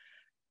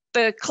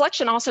 The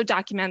collection also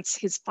documents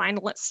his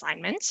final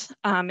assignment.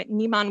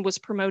 Niemann was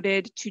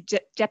promoted to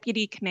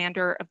deputy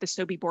commander of the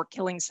Sobibor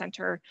Killing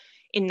Center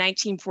in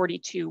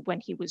 1942 when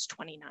he was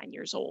 29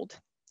 years old.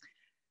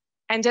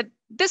 And at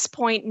this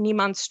point,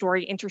 Niemann's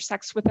story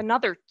intersects with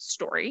another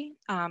story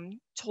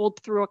told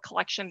through a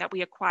collection that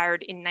we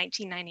acquired in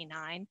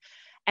 1999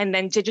 and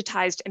then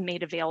digitized and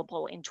made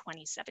available in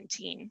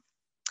 2017.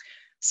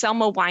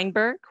 Selma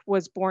Weinberg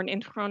was born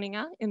in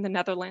Groningen in the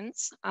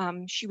Netherlands.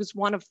 She was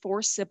one of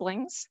 4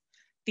 siblings,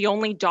 the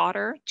only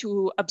daughter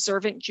to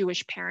observant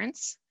Jewish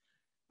parents.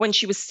 When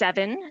she was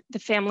 7, the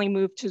family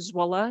moved to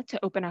Zwolle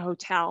to open a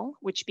hotel,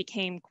 which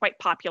became quite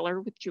popular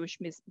with Jewish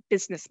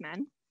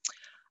businessmen.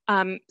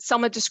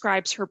 Selma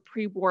describes her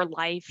pre-war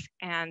life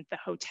and the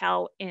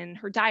hotel in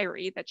her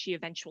diary that she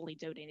eventually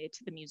donated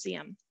to the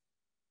museum.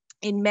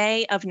 In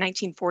May of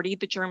 1940,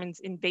 the Germans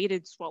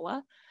invaded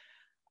Zwolle.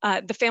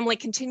 The family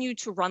continued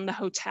to run the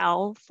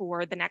hotel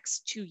for the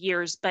next 2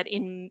 years, but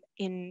in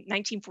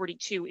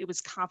 1942, it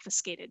was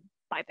confiscated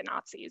by the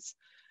Nazis.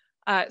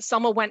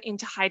 Selma went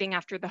into hiding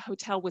after the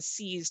hotel was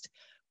seized,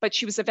 but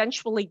she was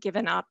eventually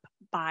given up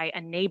by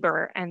a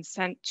neighbor and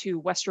sent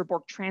to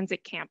Westerbork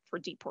transit camp for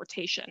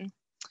deportation.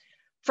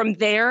 From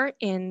there,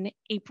 in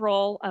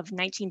April of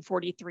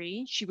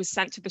 1943, she was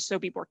sent to the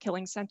Sobibor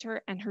Killing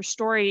Center, and her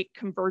story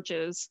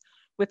converges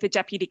with the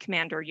deputy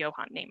commander,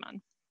 Johann Neyman.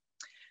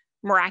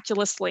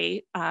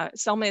 Miraculously,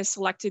 Selma is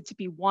selected to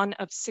be one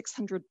of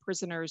 600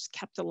 prisoners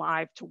kept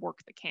alive to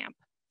work the camp.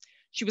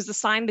 She was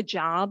assigned the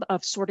job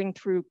of sorting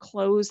through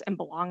clothes and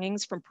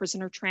belongings from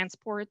prisoner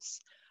transports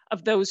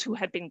of those who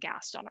had been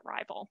gassed on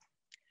arrival.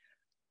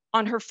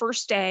 On her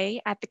first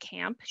day at the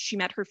camp, she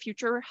met her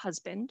future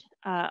husband,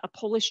 a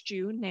Polish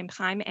Jew named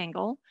Chaim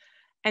Engel,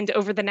 and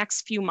over the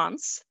next few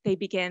months, they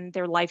began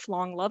their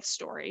lifelong love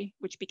story,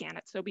 which began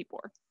at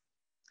Sobibor.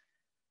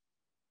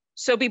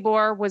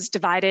 Sobibor was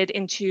divided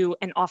into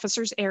an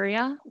officers'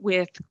 area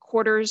with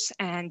quarters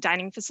and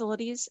dining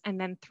facilities, and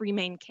then 3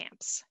 main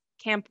camps.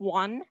 Camp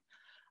 1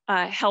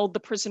 held the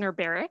prisoner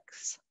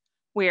barracks,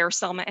 where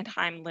Selma and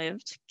Chaim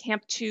lived.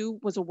 Camp 2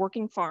 was a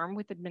working farm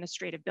with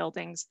administrative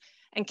buildings,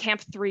 and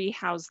Camp 3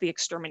 housed the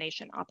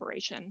extermination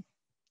operation.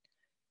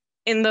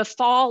 In the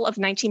fall of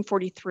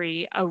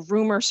 1943, a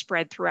rumor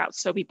spread throughout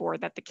Sobibor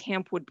that the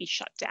camp would be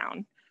shut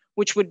down,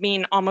 which would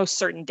mean almost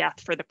certain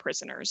death for the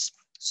prisoners.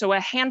 So a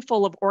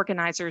handful of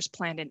organizers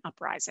planned an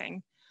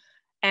uprising.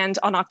 And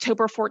on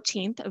October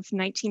 14th of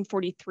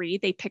 1943,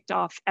 they picked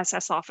off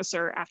SS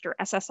officer after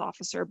SS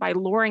officer by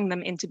luring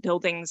them into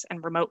buildings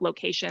and remote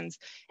locations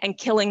and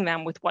killing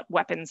them with what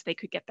weapons they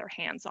could get their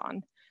hands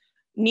on.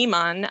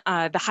 Niemann,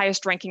 the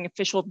highest ranking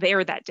official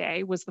there that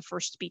day, was the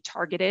first to be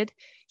targeted.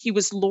 He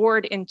was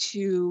lured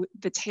into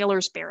the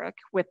tailor's barrack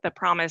with the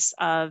promise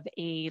of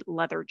a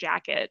leather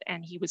jacket,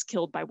 and he was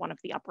killed by one of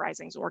the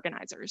uprising's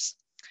organizers.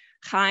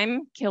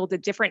 Chaim killed a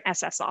different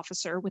SS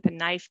officer with a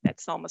knife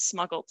that Selma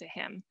smuggled to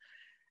him.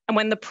 And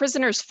when the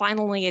prisoners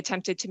finally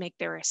attempted to make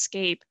their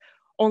escape,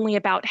 only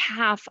about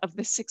half of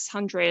the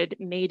 600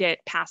 made it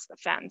past the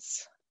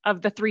fence.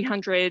 Of the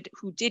 300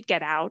 who did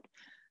get out,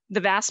 the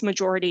vast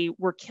majority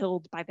were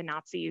killed by the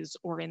Nazis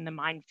or in the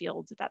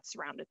minefields that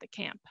surrounded the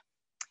camp.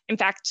 In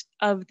fact,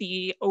 of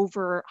the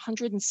over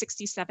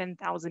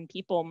 167,000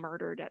 people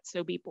murdered at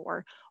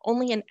Sobibor,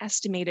 only an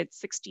estimated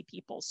 60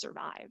 people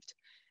survived.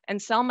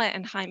 And Selma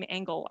and Chaim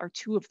Engel are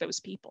 2 of those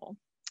people.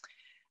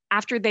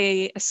 After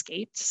they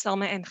escaped,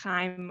 Selma and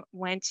Chaim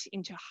went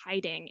into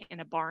hiding in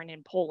a barn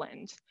in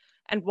Poland.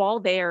 And while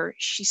there,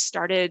 she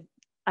started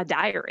a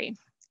diary,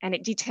 and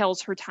it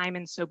details her time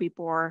in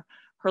Sobibor,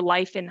 her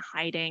life in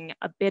hiding,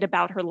 a bit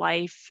about her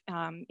life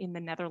in the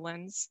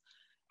Netherlands,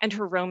 and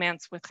her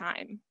romance with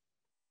Chaim.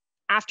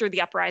 After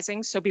the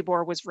uprising,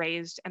 Sobibor was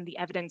razed, and the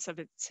evidence of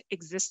its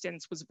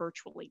existence was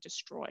virtually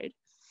destroyed.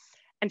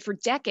 And for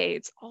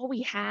decades, all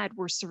we had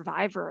were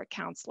survivor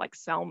accounts like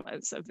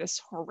Selma's of this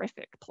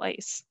horrific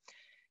place.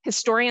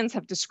 Historians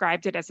have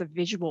described it as a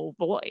visual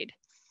void.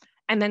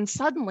 And then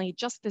suddenly,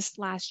 just this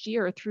last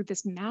year, through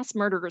this mass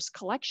murderers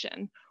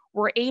collection,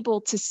 we're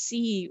able to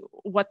see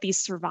what these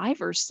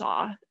survivors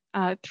saw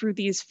through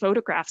these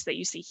photographs that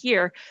you see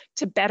here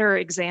to better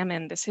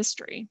examine this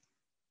history.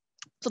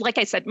 So like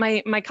I said,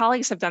 my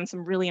colleagues have done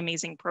some really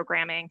amazing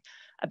programming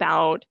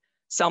about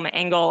Selma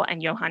Engel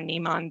and Johann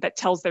Niemann that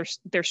tells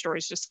their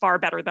stories just far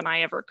better than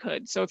I ever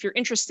could. So if you're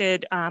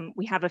interested,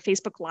 we have a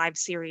Facebook Live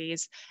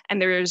series,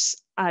 and there's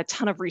a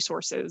ton of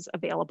resources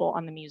available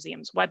on the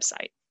museum's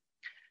website.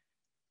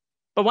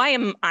 But why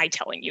am I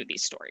telling you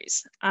these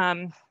stories?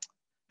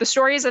 The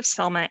stories of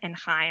Selma and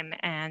Chaim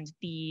and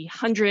the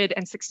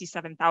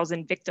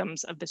 167,000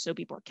 victims of the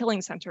Sobibor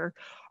Killing Center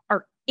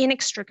are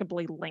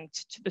inextricably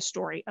linked to the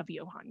story of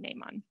Johann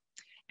Neyman.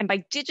 And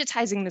by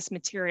digitizing this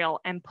material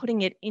and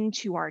putting it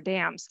into our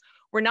dams,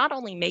 we're not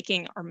only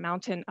making our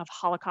mountain of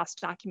Holocaust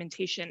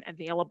documentation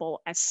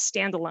available as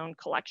standalone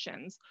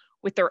collections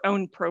with their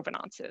own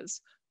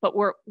provenances, but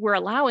we're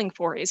allowing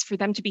for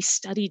them to be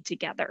studied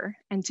together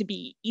and to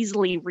be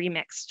easily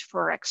remixed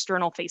for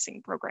external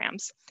facing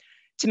programs,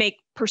 to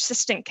make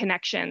persistent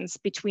connections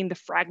between the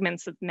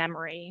fragments of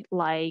memory,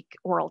 like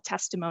oral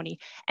testimony,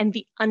 and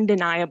the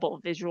undeniable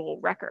visual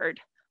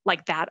record,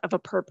 like that of a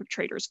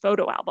perpetrator's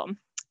photo album.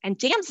 And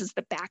DAMS is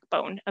the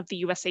backbone of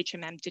the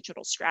USHMM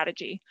digital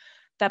strategy.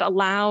 that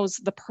allows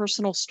the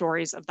personal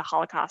stories of the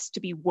Holocaust to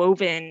be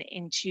woven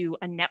into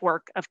a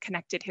network of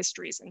connected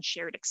histories and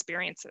shared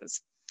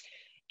experiences.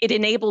 It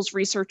enables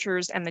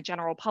researchers and the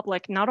general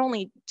public not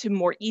only to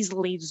more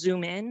easily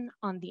zoom in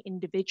on the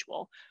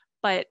individual,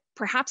 but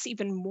perhaps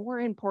even more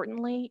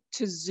importantly,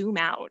 to zoom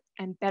out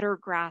and better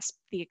grasp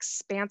the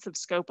expansive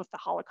scope of the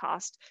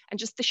Holocaust and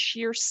just the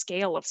sheer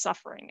scale of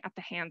suffering at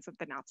the hands of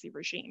the Nazi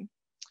regime.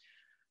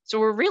 So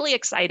we're really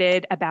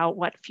excited about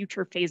what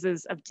future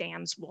phases of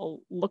DAMS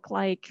will look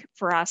like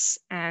for us.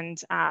 And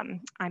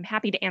I'm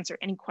happy to answer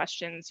any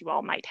questions you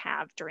all might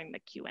have during the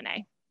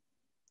Q&A.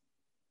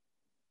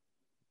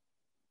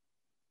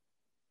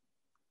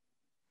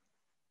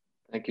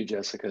 Thank you,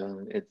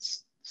 Jessica.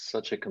 It's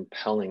such a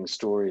compelling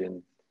story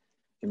and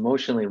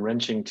emotionally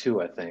wrenching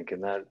too, I think.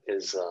 And that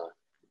is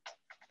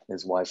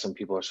why some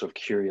people are sort of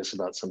curious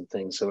about some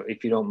things. So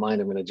if you don't mind,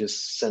 I'm going to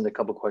just send a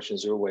couple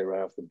questions your way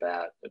right off the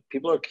bat. If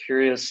people are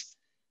curious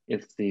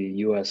if the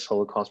U.S.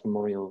 Holocaust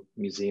Memorial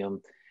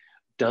Museum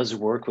does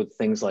work with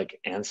things like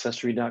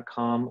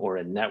Ancestry.com or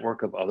a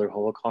network of other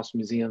Holocaust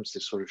museums to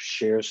sort of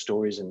share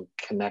stories and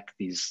connect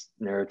these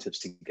narratives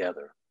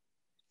together.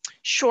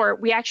 Sure,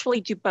 we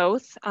actually do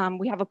both.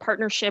 We have a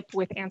partnership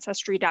with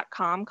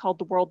Ancestry.com called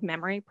the World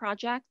Memory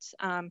Project.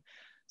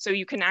 So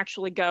you can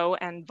actually go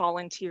and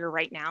volunteer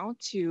right now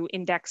to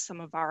index some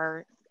of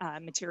our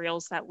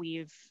materials that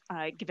we've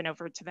given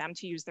over to them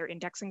to use their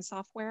indexing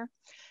software.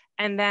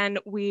 And then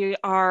we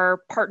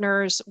are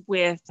partners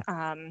with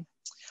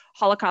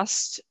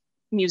Holocaust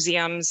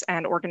museums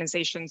and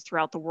organizations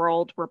throughout the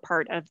world. We're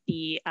part of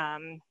the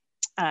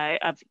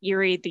of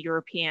ERI, the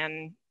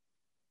European,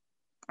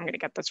 I'm going to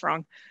get this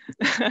wrong,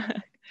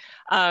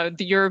 the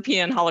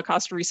European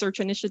Holocaust Research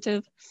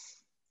Initiative,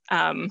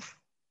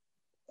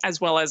 as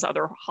well as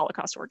other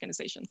Holocaust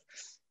organizations.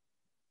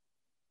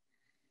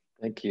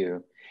 Thank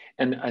you.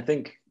 And I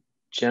think,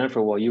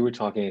 Jennifer, while you were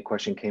talking, a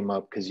question came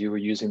up because you were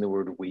using the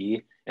word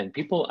we, and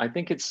people, I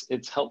think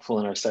it's helpful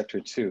in our sector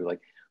too. Like,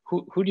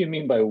 who do you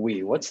mean by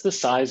we? What's the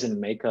size and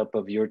makeup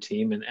of your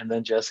team? And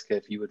then Jessica,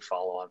 if you would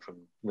follow on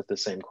with the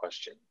same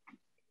question.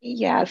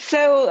 Yeah,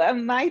 so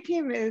my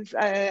team is,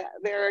 there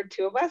are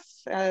two of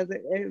us.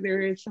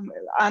 There is some,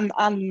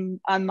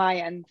 on my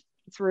end,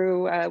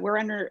 through, we're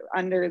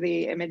under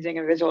the Imaging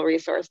and Visual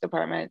Resource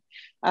Department.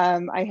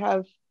 I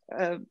have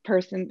a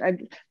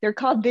person, they're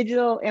called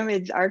digital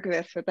image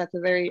archivists, but that's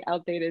a very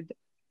outdated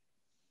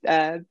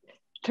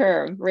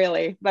term,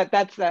 really, but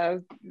that's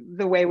the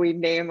way we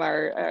name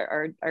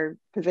our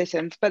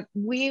positions. But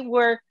we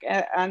work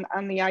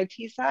on the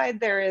IT side.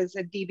 There is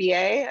a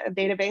DBA, a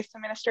database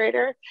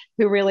administrator,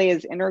 who really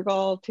is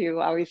integral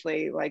to,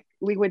 obviously, like,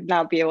 we would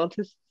not be able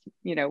to,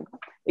 you know,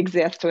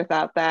 exist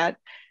without that.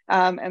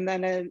 And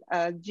then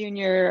a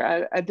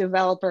junior, a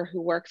developer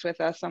who works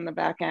with us on the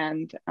back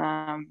end.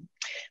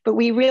 But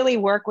we really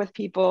work with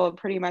people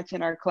pretty much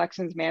in our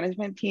collections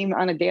management team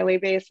on a daily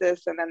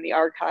basis. And then the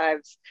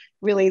archives,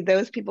 really,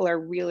 those people are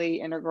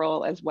really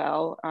integral as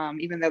well,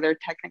 even though they're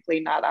technically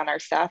not on our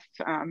staff.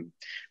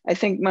 I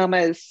think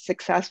MoMA is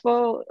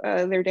successful.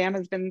 Their DAM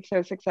has been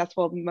so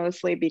successful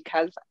mostly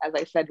because, as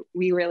I said,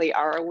 we really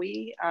are a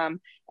we.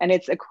 And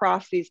it's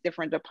across these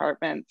different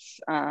departments,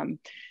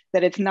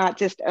 that it's not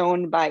just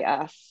owned by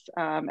us.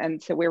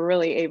 And so we're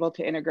really able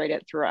to integrate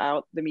it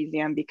throughout the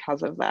museum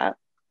because of that.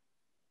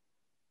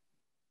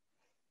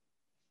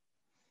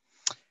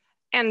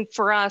 And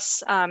for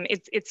us,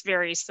 it's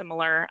very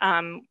similar.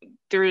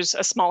 There's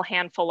a small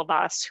handful of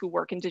us who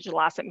work in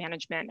digital asset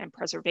management and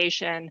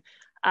preservation,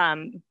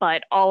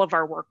 but all of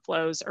our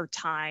workflows are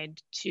tied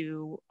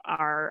to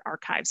our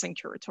archives and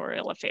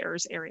curatorial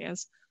affairs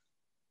areas.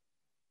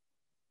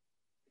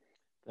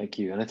 Thank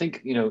you. And I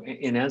think, you know,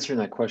 in answering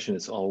that question,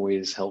 it's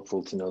always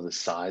helpful to know the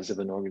size of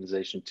an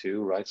organization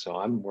too, right? So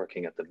I'm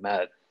working at the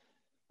Met.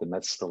 The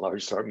Met's the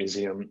largest art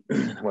museum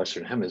in the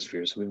Western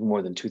Hemisphere. So we have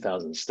more than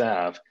 2,000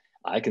 staff.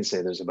 I can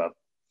say there's about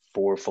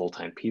 4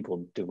 full-time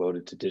people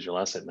devoted to digital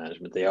asset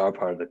management. They are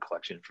part of the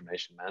collection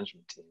information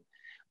management team.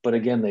 But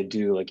again, they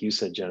do, like you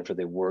said, Jennifer,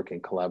 they work in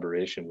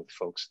collaboration with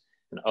folks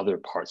in other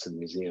parts of the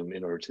museum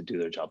in order to do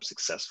their job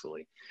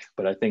successfully.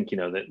 But I think, you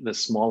know, the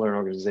smaller an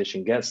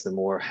organization gets, the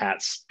more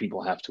hats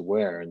people have to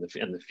wear and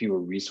the fewer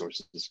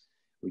resources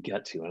we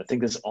get to. And I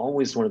think that's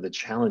always one of the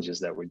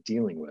challenges that we're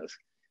dealing with.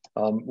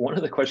 One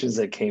of the questions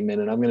that came in,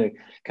 and I'm going to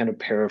kind of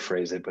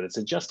paraphrase it, but it's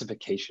a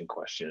justification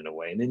question in a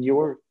way. And in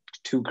your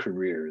 2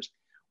 careers,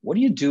 what do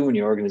you do when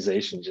your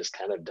organization just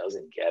kind of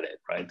doesn't get it,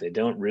 right? They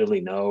don't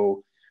really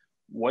know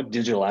what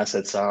digital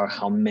assets are,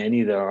 how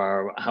many there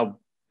are, how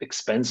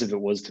expensive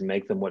it was to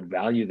make them, what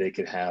value they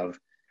could have.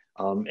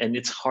 And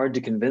it's hard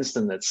to convince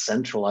them that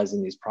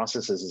centralizing these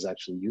processes is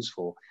actually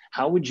useful.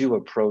 How would you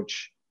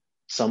approach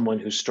someone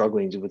who's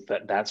struggling with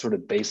that sort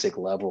of basic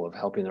level of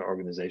helping their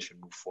organization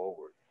move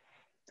forward?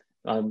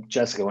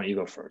 Jessica, why don't you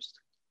go first?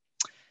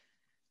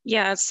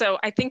 Yeah, so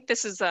I think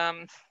this is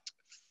a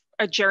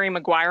Jerry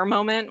Maguire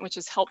moment, which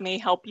is help me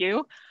help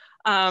you.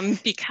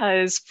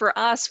 Because for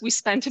us, we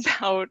spent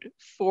about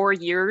 4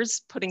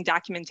 years putting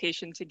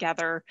documentation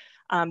together,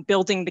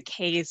 building the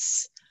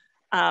case,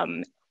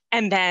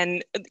 And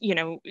then,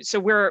 so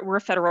we're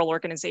a federal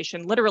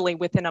organization. Literally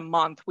within a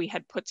month, we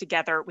had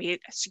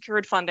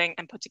secured funding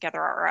and put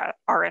together our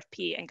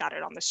RFP and got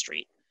it on the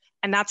street.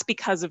 And that's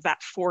because of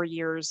that 4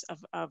 years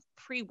of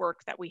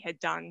pre-work that we had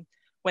done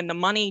when the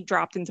money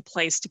dropped into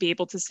place to be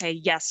able to say,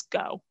 yes,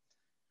 go.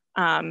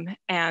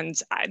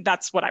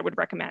 That's what I would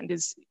recommend,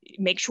 is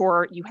make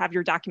sure you have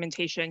your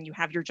documentation, you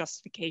have your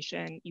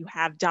justification, you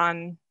have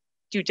done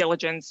due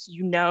diligence,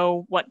 you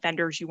know what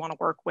vendors you want to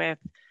work with,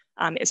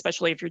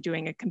 especially if you're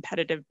doing a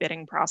competitive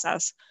bidding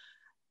process,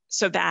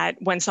 so that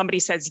when somebody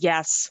says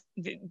yes,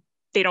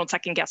 they don't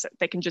second guess it.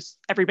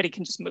 Everybody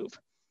can just move.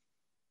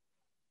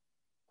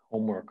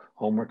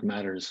 Homework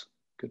matters.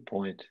 Good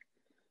point.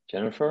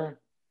 Jennifer?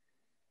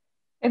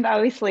 And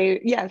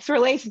obviously, yes,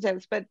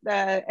 relationships, but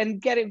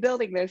and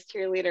building those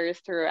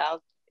cheerleaders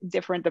throughout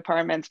different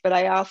departments. But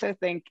I also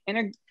think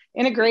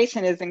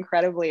integration is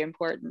incredibly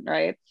important,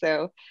 right?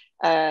 So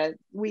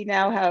we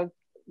now have,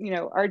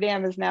 our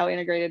dam is now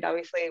integrated,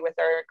 obviously, with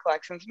our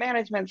collections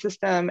management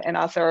system and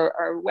also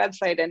our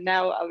website. And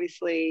now,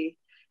 obviously,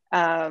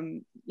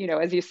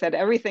 as you said,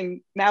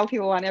 everything, now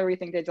people want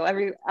everything digital,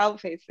 every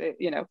outface,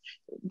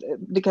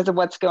 because of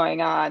what's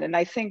going on. And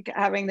I think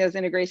having those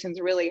integrations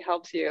really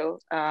helps you,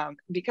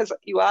 because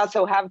you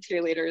also have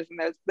cheerleaders,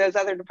 and those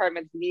other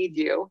departments need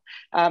you.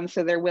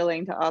 So they're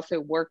willing to also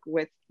work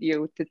with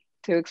you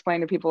to explain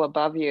to people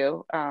above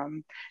you.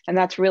 And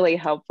that's really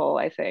helpful,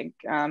 I think.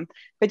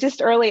 But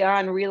just early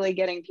on, really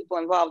getting people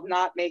involved,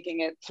 not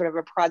making it sort of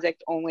a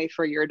project only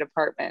for your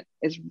department,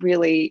 is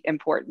really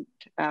important.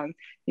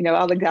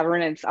 All the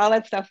governance, all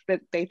that stuff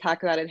that they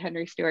talk about at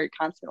Henry Stewart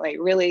constantly,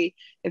 really,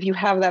 if you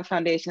have that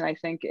foundation, I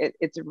think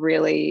it's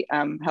really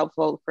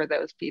helpful for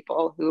those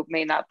people who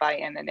may not buy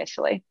in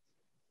initially.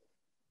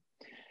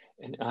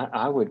 And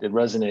it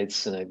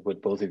resonates, and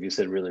what both of you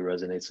said really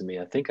resonates to me.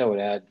 I think I would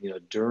add,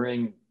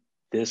 during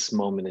this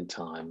moment in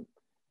time,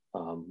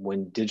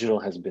 when digital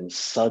has been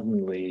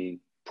suddenly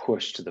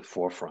pushed to the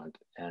forefront,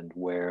 and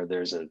where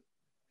there's an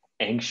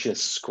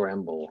anxious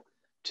scramble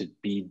to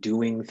be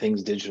doing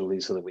things digitally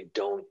so that we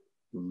don't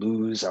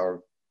lose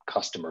our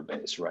customer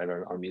base, right?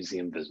 Our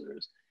museum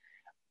visitors.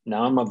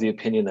 Now I'm of the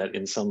opinion that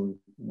in some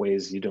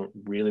ways you don't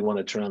really want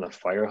to turn on the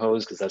fire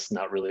hose, because that's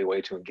not really a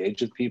way to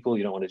engage with people.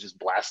 You don't want to just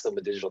blast them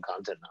with digital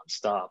content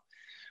nonstop.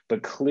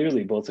 But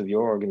clearly both of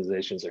your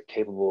organizations are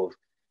capable of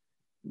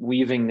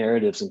weaving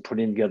narratives and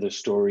putting together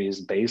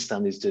stories based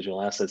on these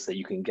digital assets that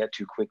you can get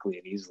to quickly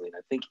and easily. And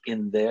I think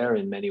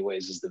in many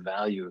ways is the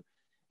value.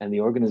 And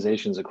the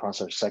organizations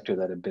across our sector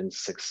that have been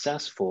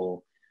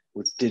successful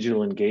with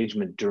digital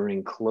engagement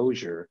during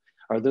closure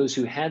are those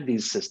who had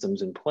these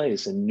systems in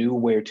place and knew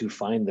where to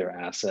find their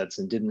assets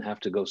and didn't have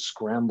to go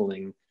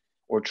scrambling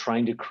or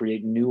trying to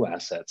create new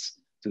assets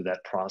through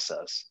that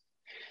process.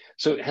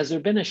 So has there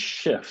been a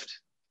shift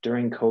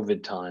during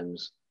COVID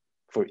times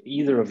for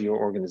either of your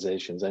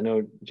organizations? I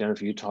know,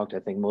 Jennifer, you talked, I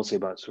think, mostly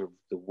about sort of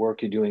the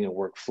work you're doing and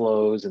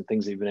workflows and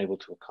things that you've been able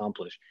to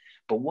accomplish.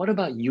 But what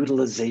about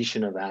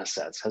utilization of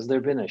assets? Has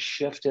there been a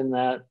shift in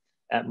that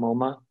at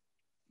MoMA?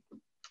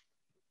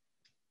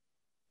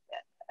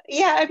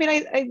 Yeah, I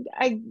mean,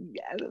 I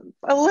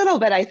a little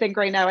bit, I think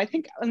right now. I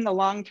think in the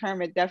long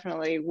term, it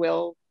definitely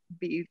will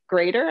be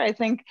greater. I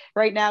think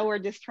right now we're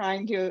just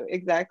trying to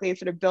exactly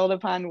sort of build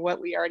upon what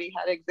we already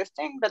had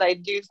existing. But I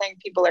do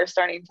think people are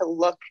starting to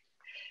look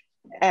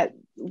at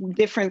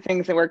different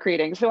things that we're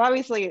creating. So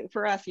obviously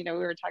for us, we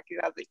were talking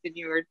about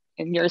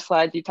in your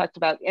slides, you talked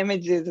about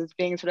images as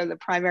being sort of the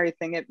primary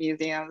thing at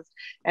museums.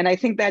 And I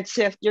think that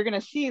shift, you're going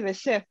to see the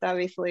shift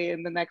obviously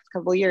in the next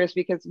couple of years,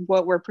 because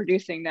what we're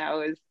producing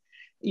now is,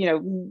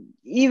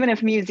 even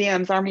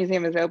if our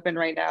museum is open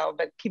right now,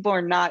 but people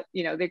are not,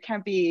 there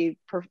can't be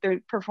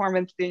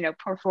performance,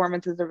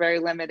 performances are very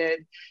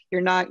limited.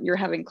 You're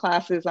having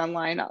classes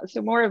online.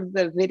 So more of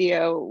the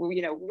video,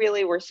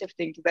 really we're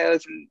shifting to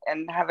those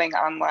and having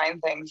online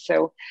things.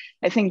 So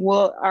I think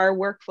our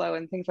workflow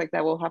and things like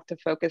that, we'll have to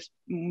focus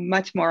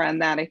much more on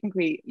that. I think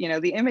the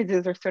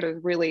images are sort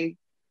of really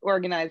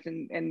organized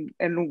and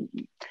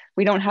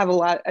we don't have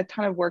a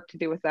ton of work to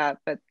do with that,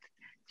 but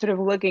sort of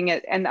looking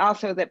at, and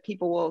also that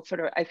people will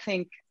sort of, I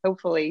think,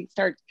 hopefully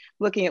start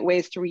looking at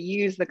ways to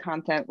reuse the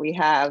content we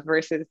have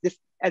versus just,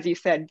 as you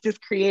said, just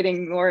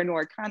creating more and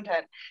more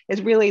content,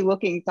 is really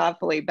looking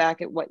thoughtfully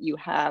back at what you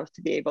have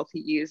to be able to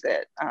use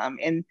it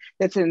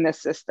that's in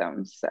this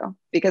system. So,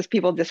 because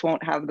people just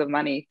won't have the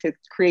money to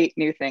create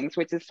new things,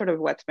 which is sort of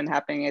what's been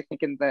happening, I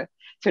think, in the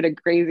sort of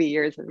crazy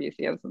years of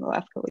museums in the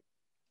last couple of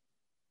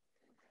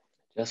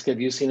years. Jessica, have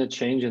you seen a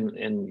change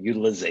in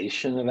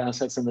utilization of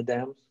assets in the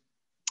dams?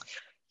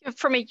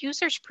 From a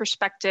user's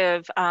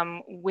perspective,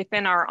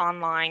 within our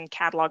online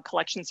catalog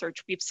collection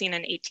search, we've seen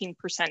an 18%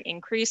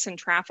 increase in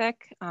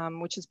traffic,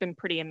 which has been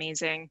pretty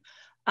amazing.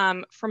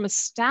 From a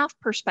staff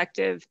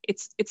perspective,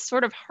 it's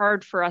sort of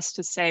hard for us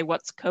to say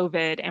what's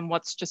COVID and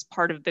what's just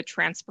part of the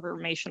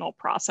transformational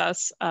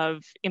process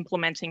of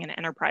implementing an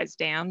enterprise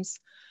dams,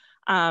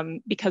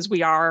 because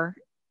we are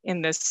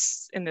in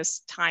this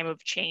time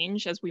of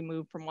change as we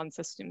move from one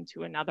system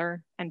to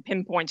another, and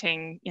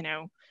pinpointing,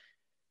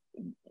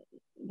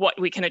 what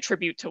we can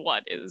attribute to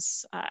what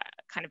is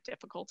kind of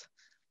difficult.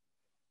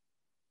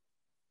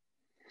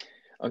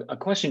 A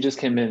question just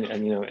came in,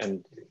 and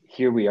and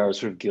here we are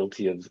sort of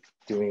guilty of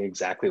doing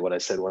exactly what I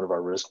said one of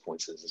our risk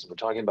points is we're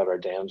talking about our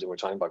dams and we're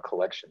talking about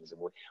collections.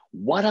 And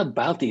what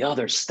about the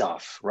other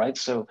stuff, right?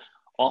 So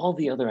all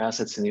the other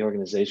assets in the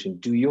organization,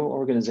 do your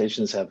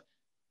organizations have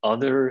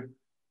other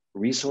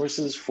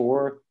resources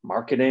for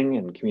marketing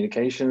and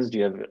communications? Do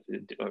you have,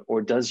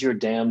 or does your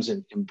dams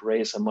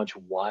embrace a much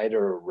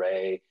wider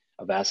array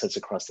of assets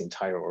across the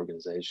entire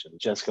organization?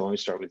 Jessica, let me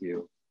start with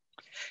you.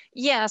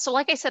 Yeah, so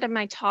like I said in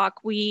my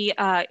talk, we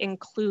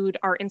include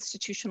our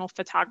institutional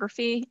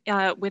photography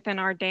within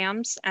our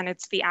dams, and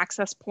it's the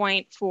access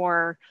point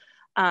for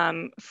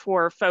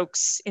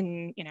folks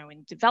in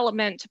in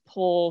development to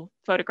pull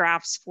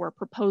photographs for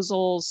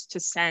proposals, to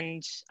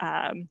send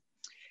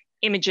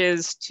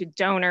images to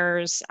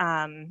donors,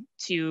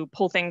 to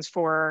pull things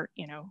for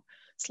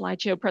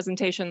slideshow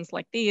presentations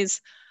like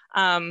these.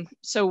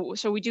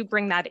 So we do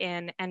bring that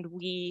in, and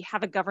we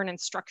have a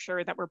governance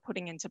structure that we're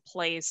putting into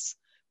place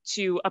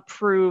to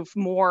approve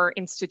more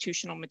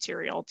institutional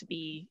material to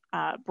be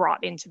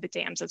brought into the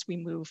dams as we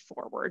move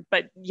forward.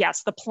 But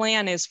yes, the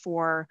plan is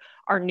for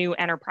our new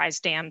enterprise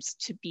dams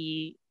to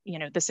be,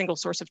 the single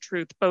source of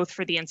truth, both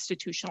for the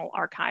institutional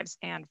archives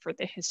and for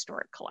the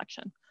historic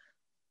collection.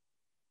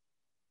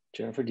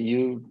 Jennifer, do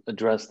you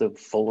address the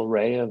full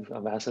array of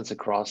assets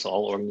across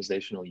all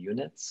organizational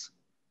units?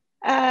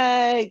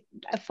 A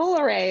full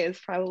array is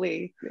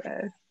probably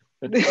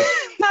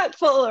not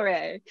full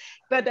array,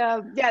 but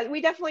yeah,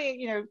 we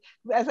definitely,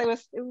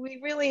 we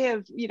really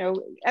have,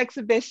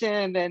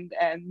 exhibition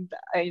and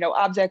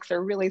objects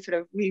are really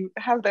sort of, we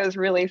have those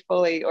really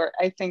fully, or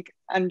I think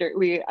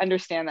we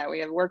understand that we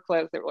have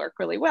workflows that work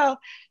really well.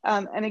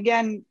 And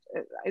again,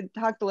 I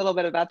talked a little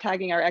bit about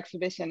tagging our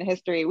exhibition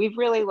history. We've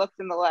really looked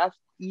in the last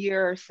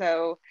year or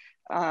so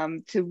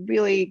to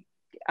really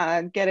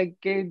get a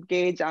good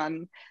gauge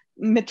on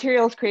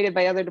materials created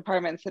by other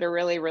departments that are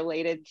really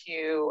related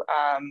to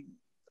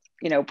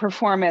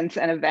performance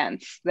and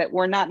events that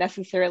were not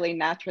necessarily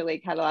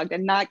naturally cataloged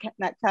and not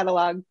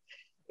cataloged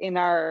in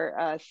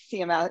our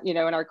CML, in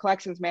our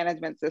collections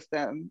management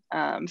system.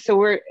 So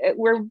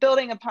we're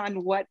building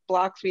upon what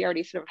blocks we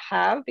already sort of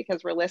have,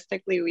 because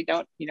realistically we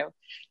don't,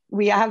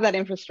 we have that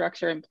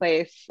infrastructure in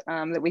place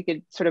that we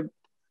could sort of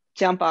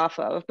jump off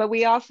of. But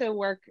we also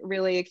work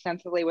really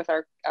extensively with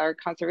our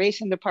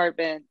conservation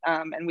department.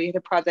 And we had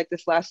a project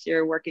this last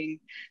year working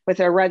with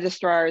our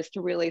registrars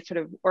to really sort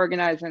of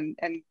organize and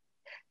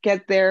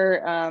get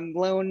their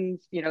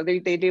loans,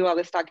 they do all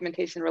this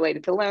documentation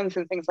related to loans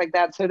and things like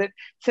that. So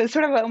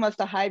sort of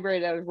almost a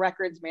hybrid of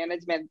records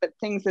management, but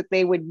things that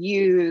they would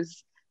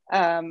use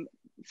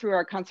through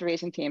our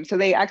conservation team. So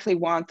they actually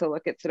want to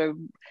look at sort of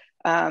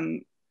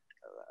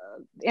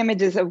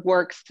images of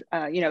works,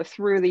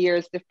 through the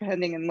years,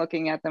 depending and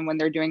looking at them when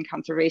they're doing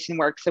conservation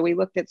work. So we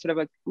looked at sort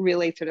of a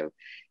really sort of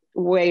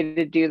way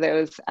to do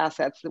those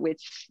assets,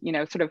 which,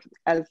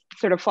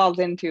 sort of falls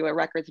into a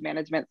records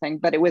management thing,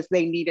 but it was,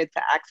 they needed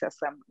to access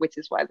them, which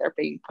is why they're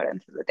being put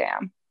into the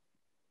dam.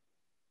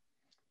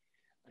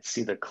 I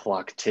see the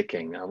clock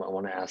ticking. I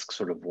want to ask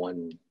sort of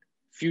one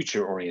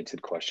future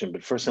oriented question,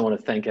 but first I want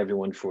to thank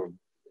everyone for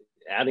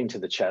adding to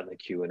the chat and the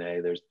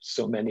Q&A. There's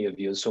so many of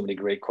you, so many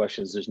great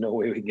questions. There's no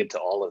way we can get to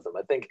all of them.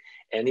 I think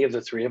any of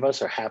the three of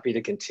us are happy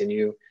to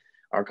continue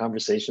our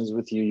conversations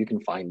with you. You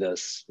can find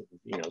us,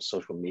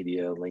 social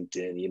media,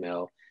 LinkedIn,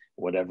 email,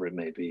 whatever it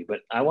may be.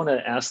 But I want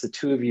to ask the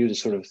two of you to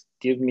sort of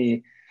give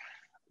me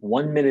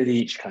 1 minute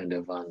each kind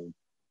of on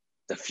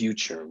the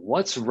future.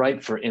 What's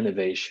ripe for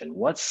innovation?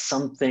 What's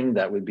something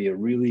that would be a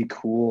really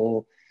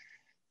cool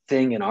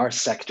thing in our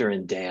sector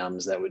in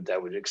dams that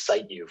would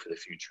excite you for the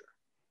future?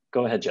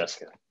 Go ahead,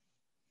 Jessica.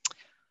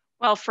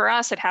 Well, for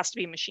us, it has to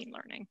be machine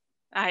learning.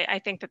 I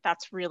think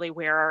that's really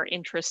where our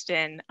interest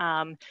in,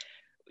 I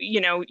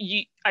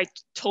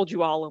told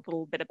you all a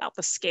little bit about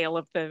the scale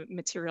of the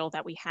material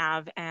that we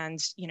have,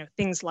 and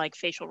things like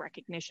facial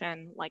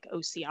recognition, like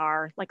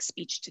OCR, like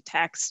speech to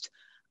text,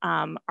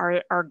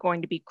 are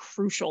going to be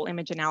crucial.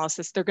 Image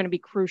analysis, they're going to be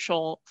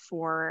crucial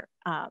for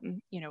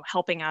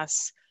helping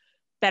us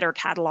better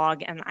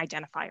catalog and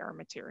identify our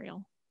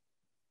material.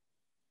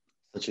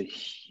 Such a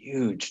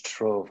huge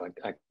trove.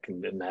 I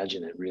can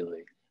imagine it,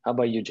 really. How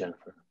about you,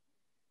 Jennifer?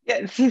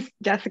 Yeah,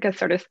 Jessica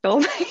sort of stole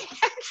my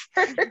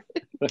answer.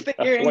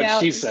 What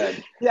she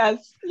said.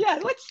 Yes, yeah,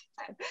 what she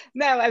said.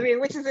 No, I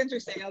mean, which is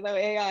interesting, although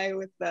AI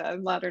with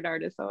modern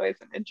art is always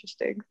an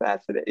interesting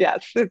facet.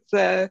 Yes, it's,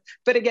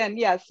 but again,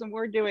 yes, and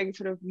we're doing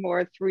sort of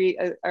more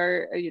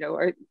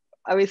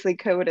obviously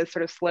COVID has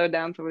sort of slowed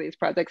down some of these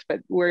projects, but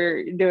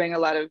we're doing a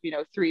lot of,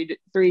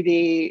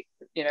 3D,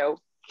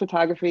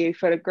 photography,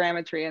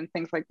 photogrammetry, and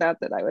things like that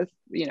I was,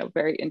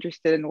 very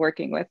interested in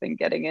working with and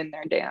getting in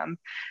their dam.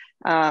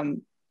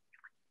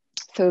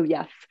 So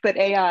yes, but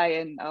AI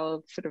and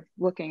all sort of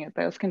looking at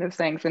those kind of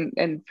things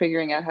and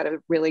figuring out how to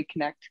really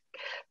connect,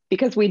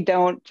 because we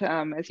don't,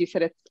 as you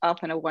said, it's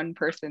often a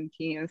one-person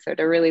team. So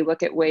to really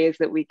look at ways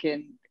that we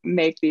can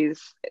make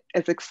these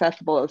as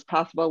accessible as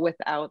possible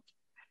without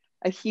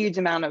a huge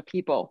amount of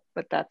people,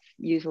 but that's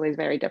usually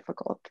very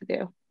difficult to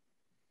do.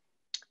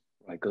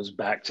 It goes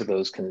back to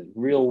those kind of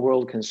real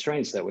world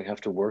constraints that we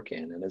have to work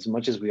in. And as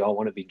much as we all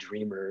want to be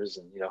dreamers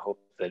and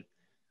hope that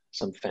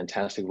some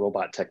fantastic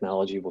robot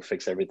technology will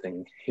fix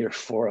everything here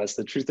for us,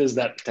 the truth is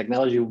that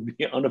technology will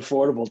be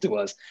unaffordable to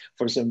us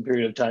for some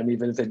period of time,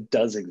 even if it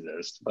does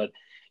exist. But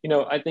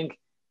I think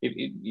if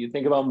you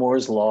think about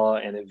Moore's law,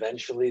 and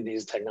eventually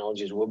these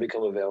technologies will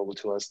become available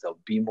to us, they'll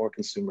be more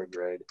consumer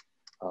grade,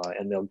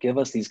 and they'll give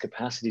us these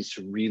capacities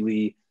to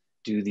really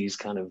do these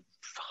kind of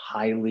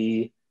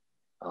highly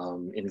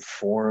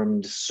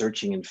informed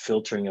searching and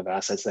filtering of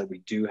assets that we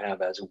do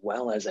have, as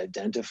well as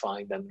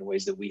identifying them in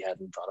ways that we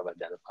hadn't thought of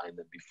identifying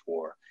them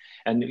before.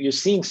 And you're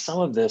seeing some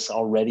of this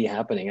already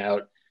happening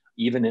out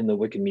even in the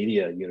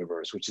Wikimedia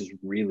universe, which is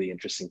really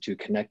interesting too,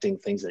 connecting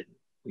things that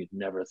we'd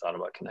never thought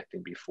about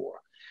connecting before.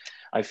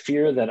 I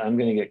fear that I'm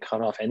going to get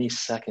cut off any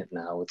second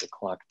now with the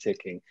clock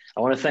ticking.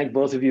 I want to thank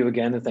both of you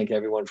again and thank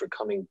everyone for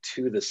coming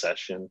to the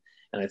session.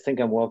 And I think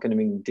I'm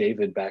welcoming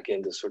David back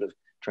in to sort of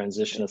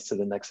transition us to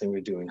the next thing we're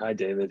doing. Hi,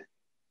 David.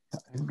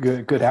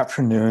 Good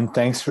afternoon.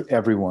 Thanks for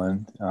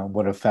everyone.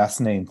 What a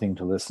fascinating thing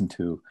to listen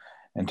to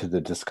and to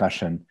the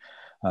discussion.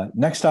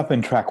 Next up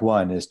in track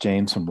one is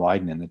James from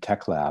Wyden in the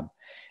Tech Lab.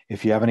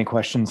 If you have any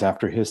questions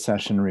after his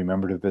session,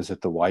 remember to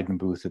visit the Wyden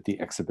booth at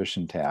the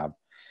exhibition tab.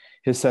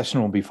 His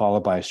session will be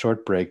followed by a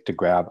short break to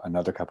grab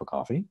another cup of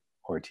coffee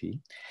or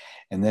tea,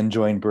 and then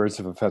join Birds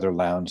of a Feather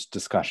Lounge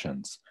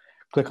discussions.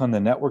 Click on the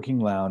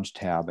Networking Lounge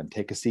tab and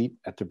take a seat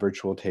at the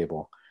virtual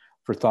table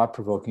for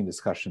thought-provoking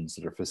discussions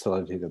that are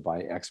facilitated by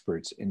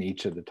experts in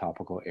each of the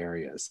topical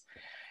areas.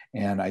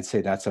 And I'd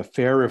say that's a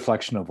fair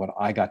reflection of what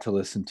I got to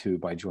listen to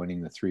by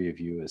joining the three of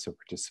you as a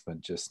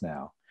participant just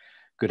now.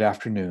 Good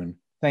afternoon.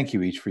 Thank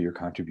you each for your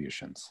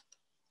contributions.